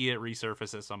to see it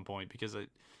resurface at some point, because it's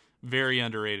a very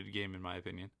underrated game in my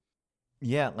opinion.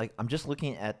 Yeah, like I'm just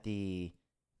looking at the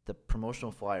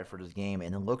promotional flyer for this game,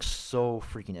 and it looks so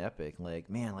freaking epic. Like,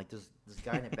 man, like this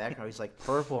guy in the background, he's like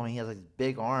purple, and he has like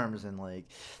big arms, and like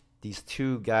these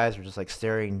two guys are just like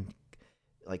staring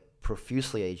like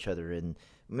profusely at each other. And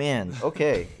man,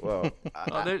 okay, well,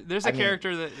 there's a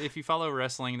character that, if you follow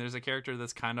wrestling, there's a character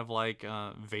that's kind of like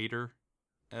Vader.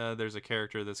 There's a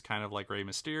character that's kind of like Rey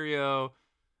Mysterio,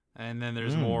 and then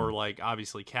there's more like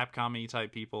obviously Capcom-y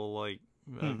type people, like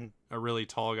a really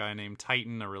tall guy named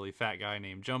Titan, a really fat guy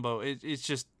named Jumbo.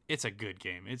 It's a good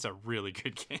game. It's a really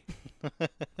good game.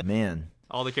 Man.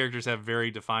 All the characters have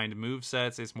very defined move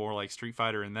sets. It's more like Street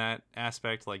Fighter in that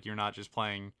aspect. Like, you're not just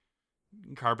playing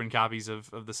carbon copies of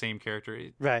the same character.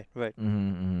 Right.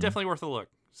 Definitely worth a look.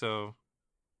 So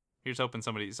here's hoping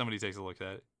somebody takes a look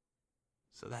at it.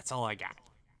 So that's all I got.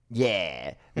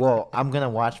 Yeah. Well, I'm going to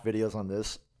watch videos on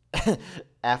this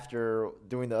after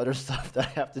doing the other stuff that I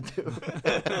have to do.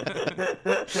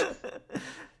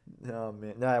 No,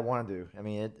 man. No, I want to do. I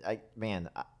mean,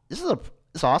 this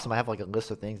is awesome. I have like a list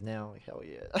of things now. Like, hell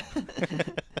yeah.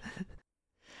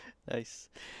 Nice.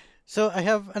 So I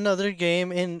have another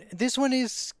game, and this one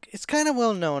it's kind of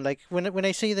well known. Like when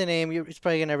I say the name, it's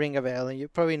probably gonna ring a bell, and you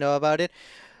probably know about it.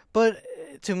 But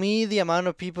to me, the amount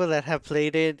of people that have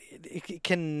played it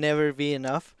can never be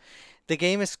enough. The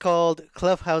game is called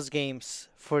Clubhouse Games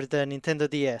for the Nintendo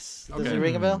DS. Does it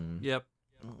ring a bell? Yep.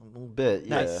 A little bit,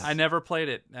 yeah. Nice. I never played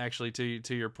it, actually,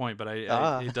 to your point, but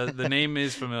it does, the name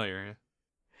is familiar.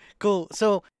 Cool.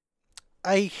 So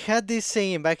I had this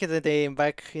saying back in the day, and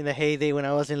back in the heyday when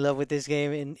I was in love with this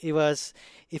game, and it was,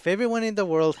 if everyone in the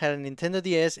world had a Nintendo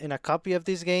DS and a copy of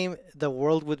this game, the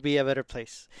world would be a better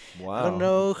place. Wow. I don't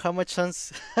know how much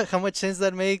sense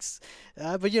that makes,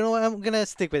 but you know what? I'm gonna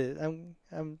stick with it.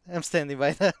 I'm standing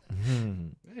by that.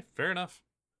 Hey, fair enough.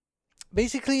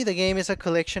 Basically, the game is a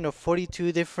collection of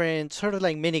 42 different sort of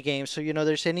like mini games. So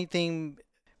there's anything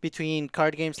between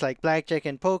card games like blackjack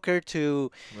and poker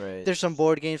to there's some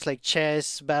board games like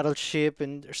chess, battleship,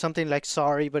 and something like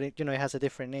Sorry, but it has a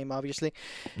different name, obviously.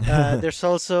 There's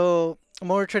also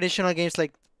more traditional games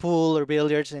like pool or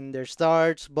billiards, and there's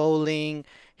darts, bowling,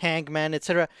 hangman,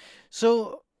 etc.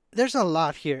 So there's a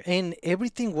lot here, and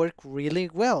everything worked really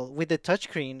well with the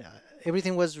touchscreen.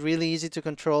 Everything was really easy to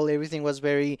control. Everything was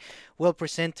very well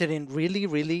presented and really,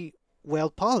 really well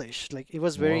polished. Like, it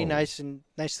was very nice and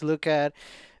nice to look at.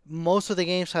 Most of the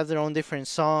games have their own different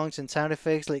songs and sound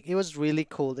effects. Like, it was really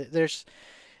cool. There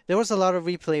was a lot of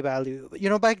replay value.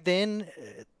 Back then,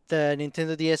 the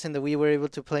Nintendo DS and the Wii were able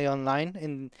to play online,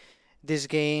 and this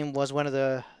game was one of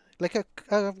the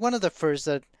one of the first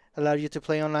that allowed you to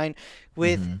play online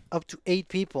with up to 8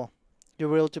 people. You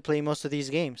were able to play most of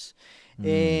these games.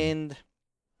 And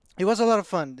it was a lot of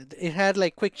fun. It had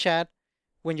like quick chat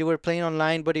when you were playing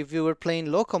online, but if you were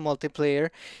playing local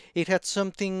multiplayer, it had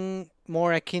something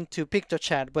more akin to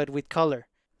PictoChat, but with color.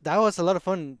 That was a lot of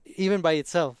fun, even by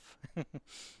itself.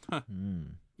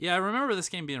 Yeah, I remember this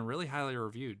game being really highly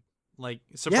reviewed. Like,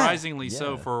 surprisingly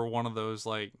so for one of those,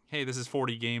 like, hey, this is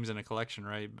 40 games in a collection,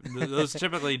 right? Those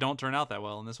typically don't turn out that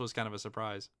well, and this was kind of a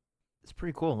surprise. It's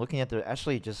pretty cool. Looking at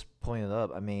actually just pulling it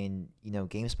up, I mean,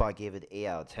 GameSpot gave it 8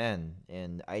 out of 10,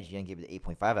 and IGN gave it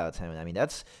 8.5 out of 10. I mean,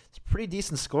 it's pretty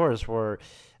decent scores for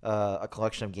a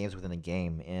collection of games within a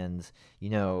game. And,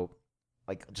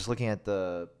 like, just looking at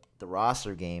the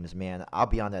roster games, man, I'll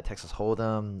be on that Texas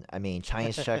Hold'em. I mean,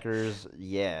 Chinese checkers,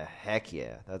 yeah, heck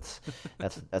yeah.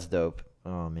 That's dope.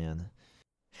 Oh, man.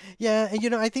 Yeah,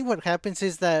 and, I think what happens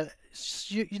is that,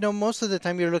 most of the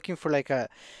time you're looking for, like, a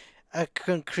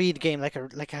concrete game, like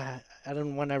a I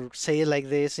don't want to say it like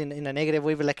this in a negative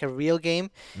way, but like a real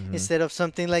game instead of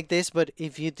something like this. But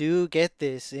if you do get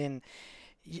this, and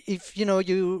if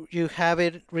you have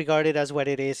it regarded as what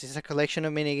it is, it's a collection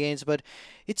of mini games, but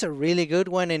it's a really good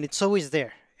one and it's always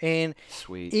there. And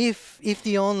Sweet. if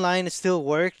the online still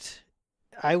worked,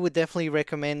 I would definitely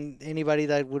recommend anybody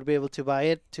that would be able to buy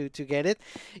it to get it.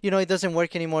 It doesn't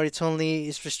work anymore.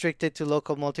 It's restricted to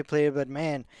local multiplayer, but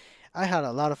man, I had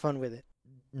a lot of fun with it.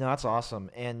 No, that's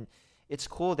awesome. And it's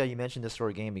cool that you mentioned this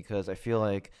sort of game because I feel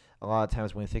like a lot of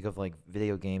times when we think of like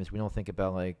video games, we don't think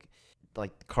about like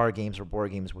card games or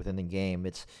board games within the game.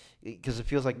 It's because it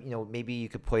feels like maybe you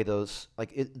could play those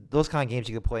those kind of games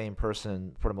you could play in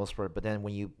person for the most part. But then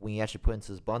when you actually put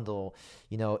into this bundle,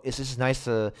 it's just nice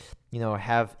to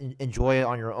have enjoy it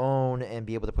on your own and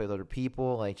be able to play with other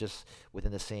people like just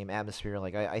within the same atmosphere.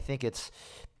 Like I think it's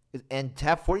and to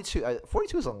have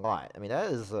 42 is a lot. I mean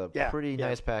that is a pretty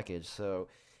nice package. So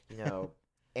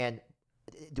and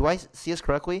do I see this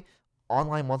correctly?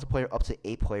 Online multiplayer up to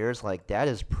 8 players, like that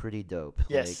is pretty dope.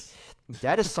 Yes. Like,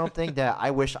 that is something that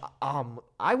I wish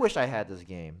I had this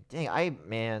game. Dang,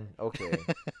 okay.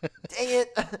 Dang it.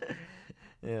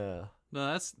 Yeah.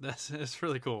 No, that's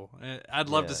really cool. I'd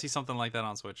love to see something like that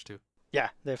on Switch too. Yeah,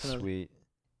 definitely. Sweet.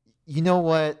 You know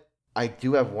what? I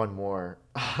do have one more,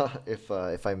 if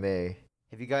I may.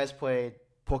 Have you guys played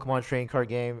Pokemon Trading Card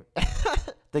Game?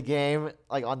 The game,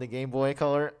 like on the Game Boy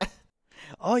Color?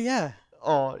 Oh yeah.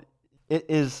 Oh,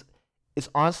 it's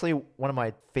honestly one of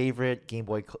my favorite Game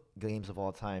Boy games of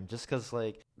all time. Just because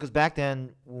back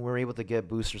then when we were able to get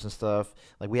boosters and stuff,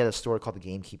 like we had a store called the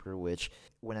Gamekeeper, which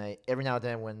every now and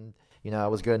then when I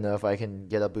was good enough, I can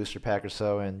get a booster pack or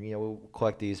so, and we'll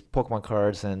collect these Pokemon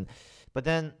cards. But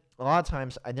then a lot of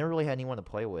times I never really had anyone to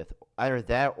play with, either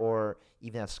that or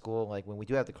even at school. Like when we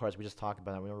do have the cards, we just talk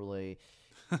about it. We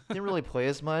didn't really play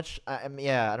as much. I mean,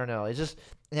 I don't know. It's just,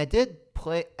 and I did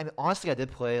play. I mean, honestly, I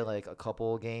did play like a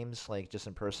couple games, like just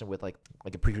in person with like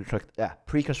a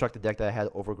pre-constructed deck that I had,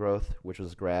 Overgrowth, which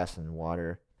was grass and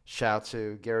water. Shout out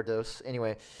to Gyarados.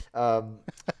 Anyway, and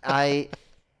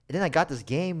then I got this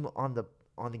game on the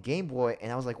Game Boy,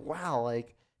 and I was like, wow,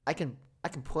 like I can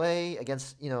play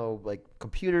against like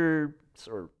computers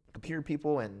or computer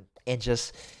people and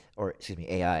just, or excuse me,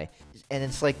 AI, and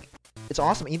it's like. It's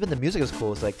awesome. Even the music is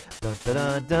cool. It's like dun,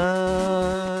 dun,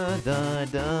 dun, dun,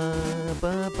 dun,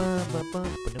 ba, ba, ba, ba, ba,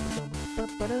 ba,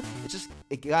 ba.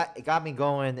 It got me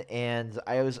going, and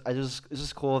it's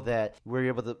just cool that I'm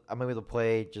able to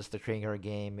play just the trading card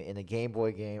game in a Game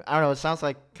Boy game. I don't know. It sounds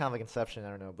like kind of like Inception. I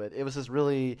don't know, but it was just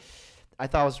really. I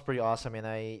thought it was pretty awesome, and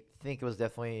I think it was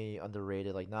definitely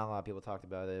underrated. Like not a lot of people talked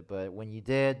about it, but when you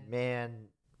did, man,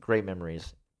 great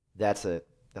memories. That's it.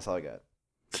 That's all I got.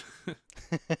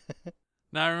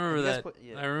 No, I remember that.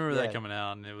 I remember that coming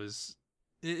out, and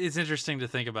it's interesting to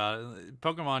think about.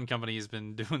 Pokemon Company has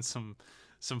been doing some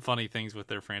funny things with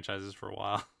their franchises for a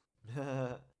while.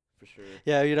 For sure.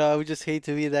 Yeah, I would just hate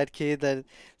to be that kid that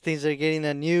thinks they're getting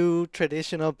a new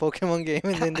traditional Pokemon game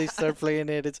and then they start playing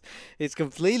it. It's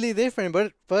completely different,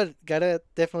 but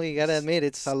definitely gotta admit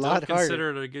it's a lot harder.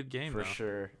 Consider it a good game, for though.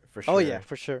 sure. Oh yeah,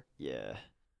 for sure. Yeah.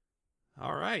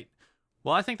 All right.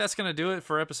 Well, I think that's going to do it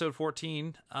for episode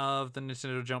 14 of the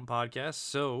Nintendo Jump Podcast.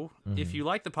 So, if you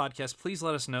like the podcast, please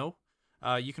let us know.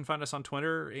 You can find us on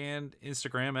Twitter and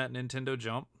Instagram at Nintendo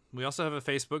Jump. We also have a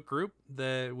Facebook group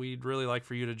that we'd really like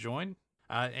for you to join.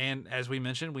 And as we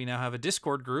mentioned, we now have a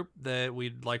Discord group that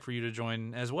we'd like for you to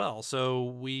join as well. So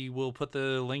we will put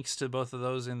the links to both of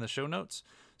those in the show notes.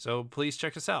 So please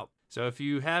check us out. So if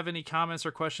you have any comments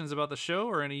or questions about the show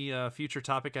or any future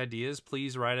topic ideas,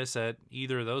 please write us at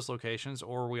either of those locations,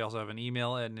 or we also have an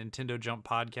email at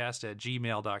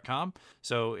nintendojumppodcast@gmail.com.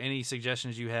 So any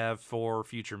suggestions you have for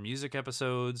future music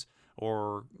episodes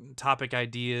or topic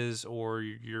ideas or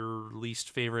your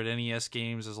least favorite NES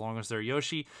games, as long as they're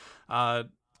Yoshi,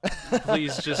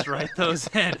 please just write those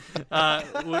in.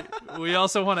 We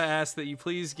also want to ask that you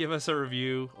please give us a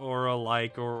review or a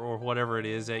like or whatever it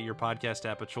is at your podcast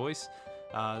app of choice.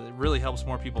 It really helps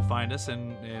more people find us,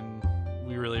 and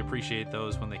we really appreciate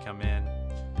those when they come in.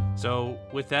 So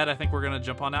with that, I think we're going to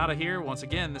jump on out of here. Once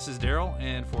again, this is Daryl,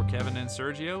 and for Kevin and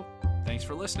Sergio, thanks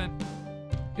for listening.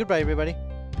 Goodbye, everybody.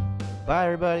 Bye,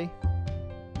 everybody.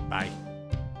 Bye.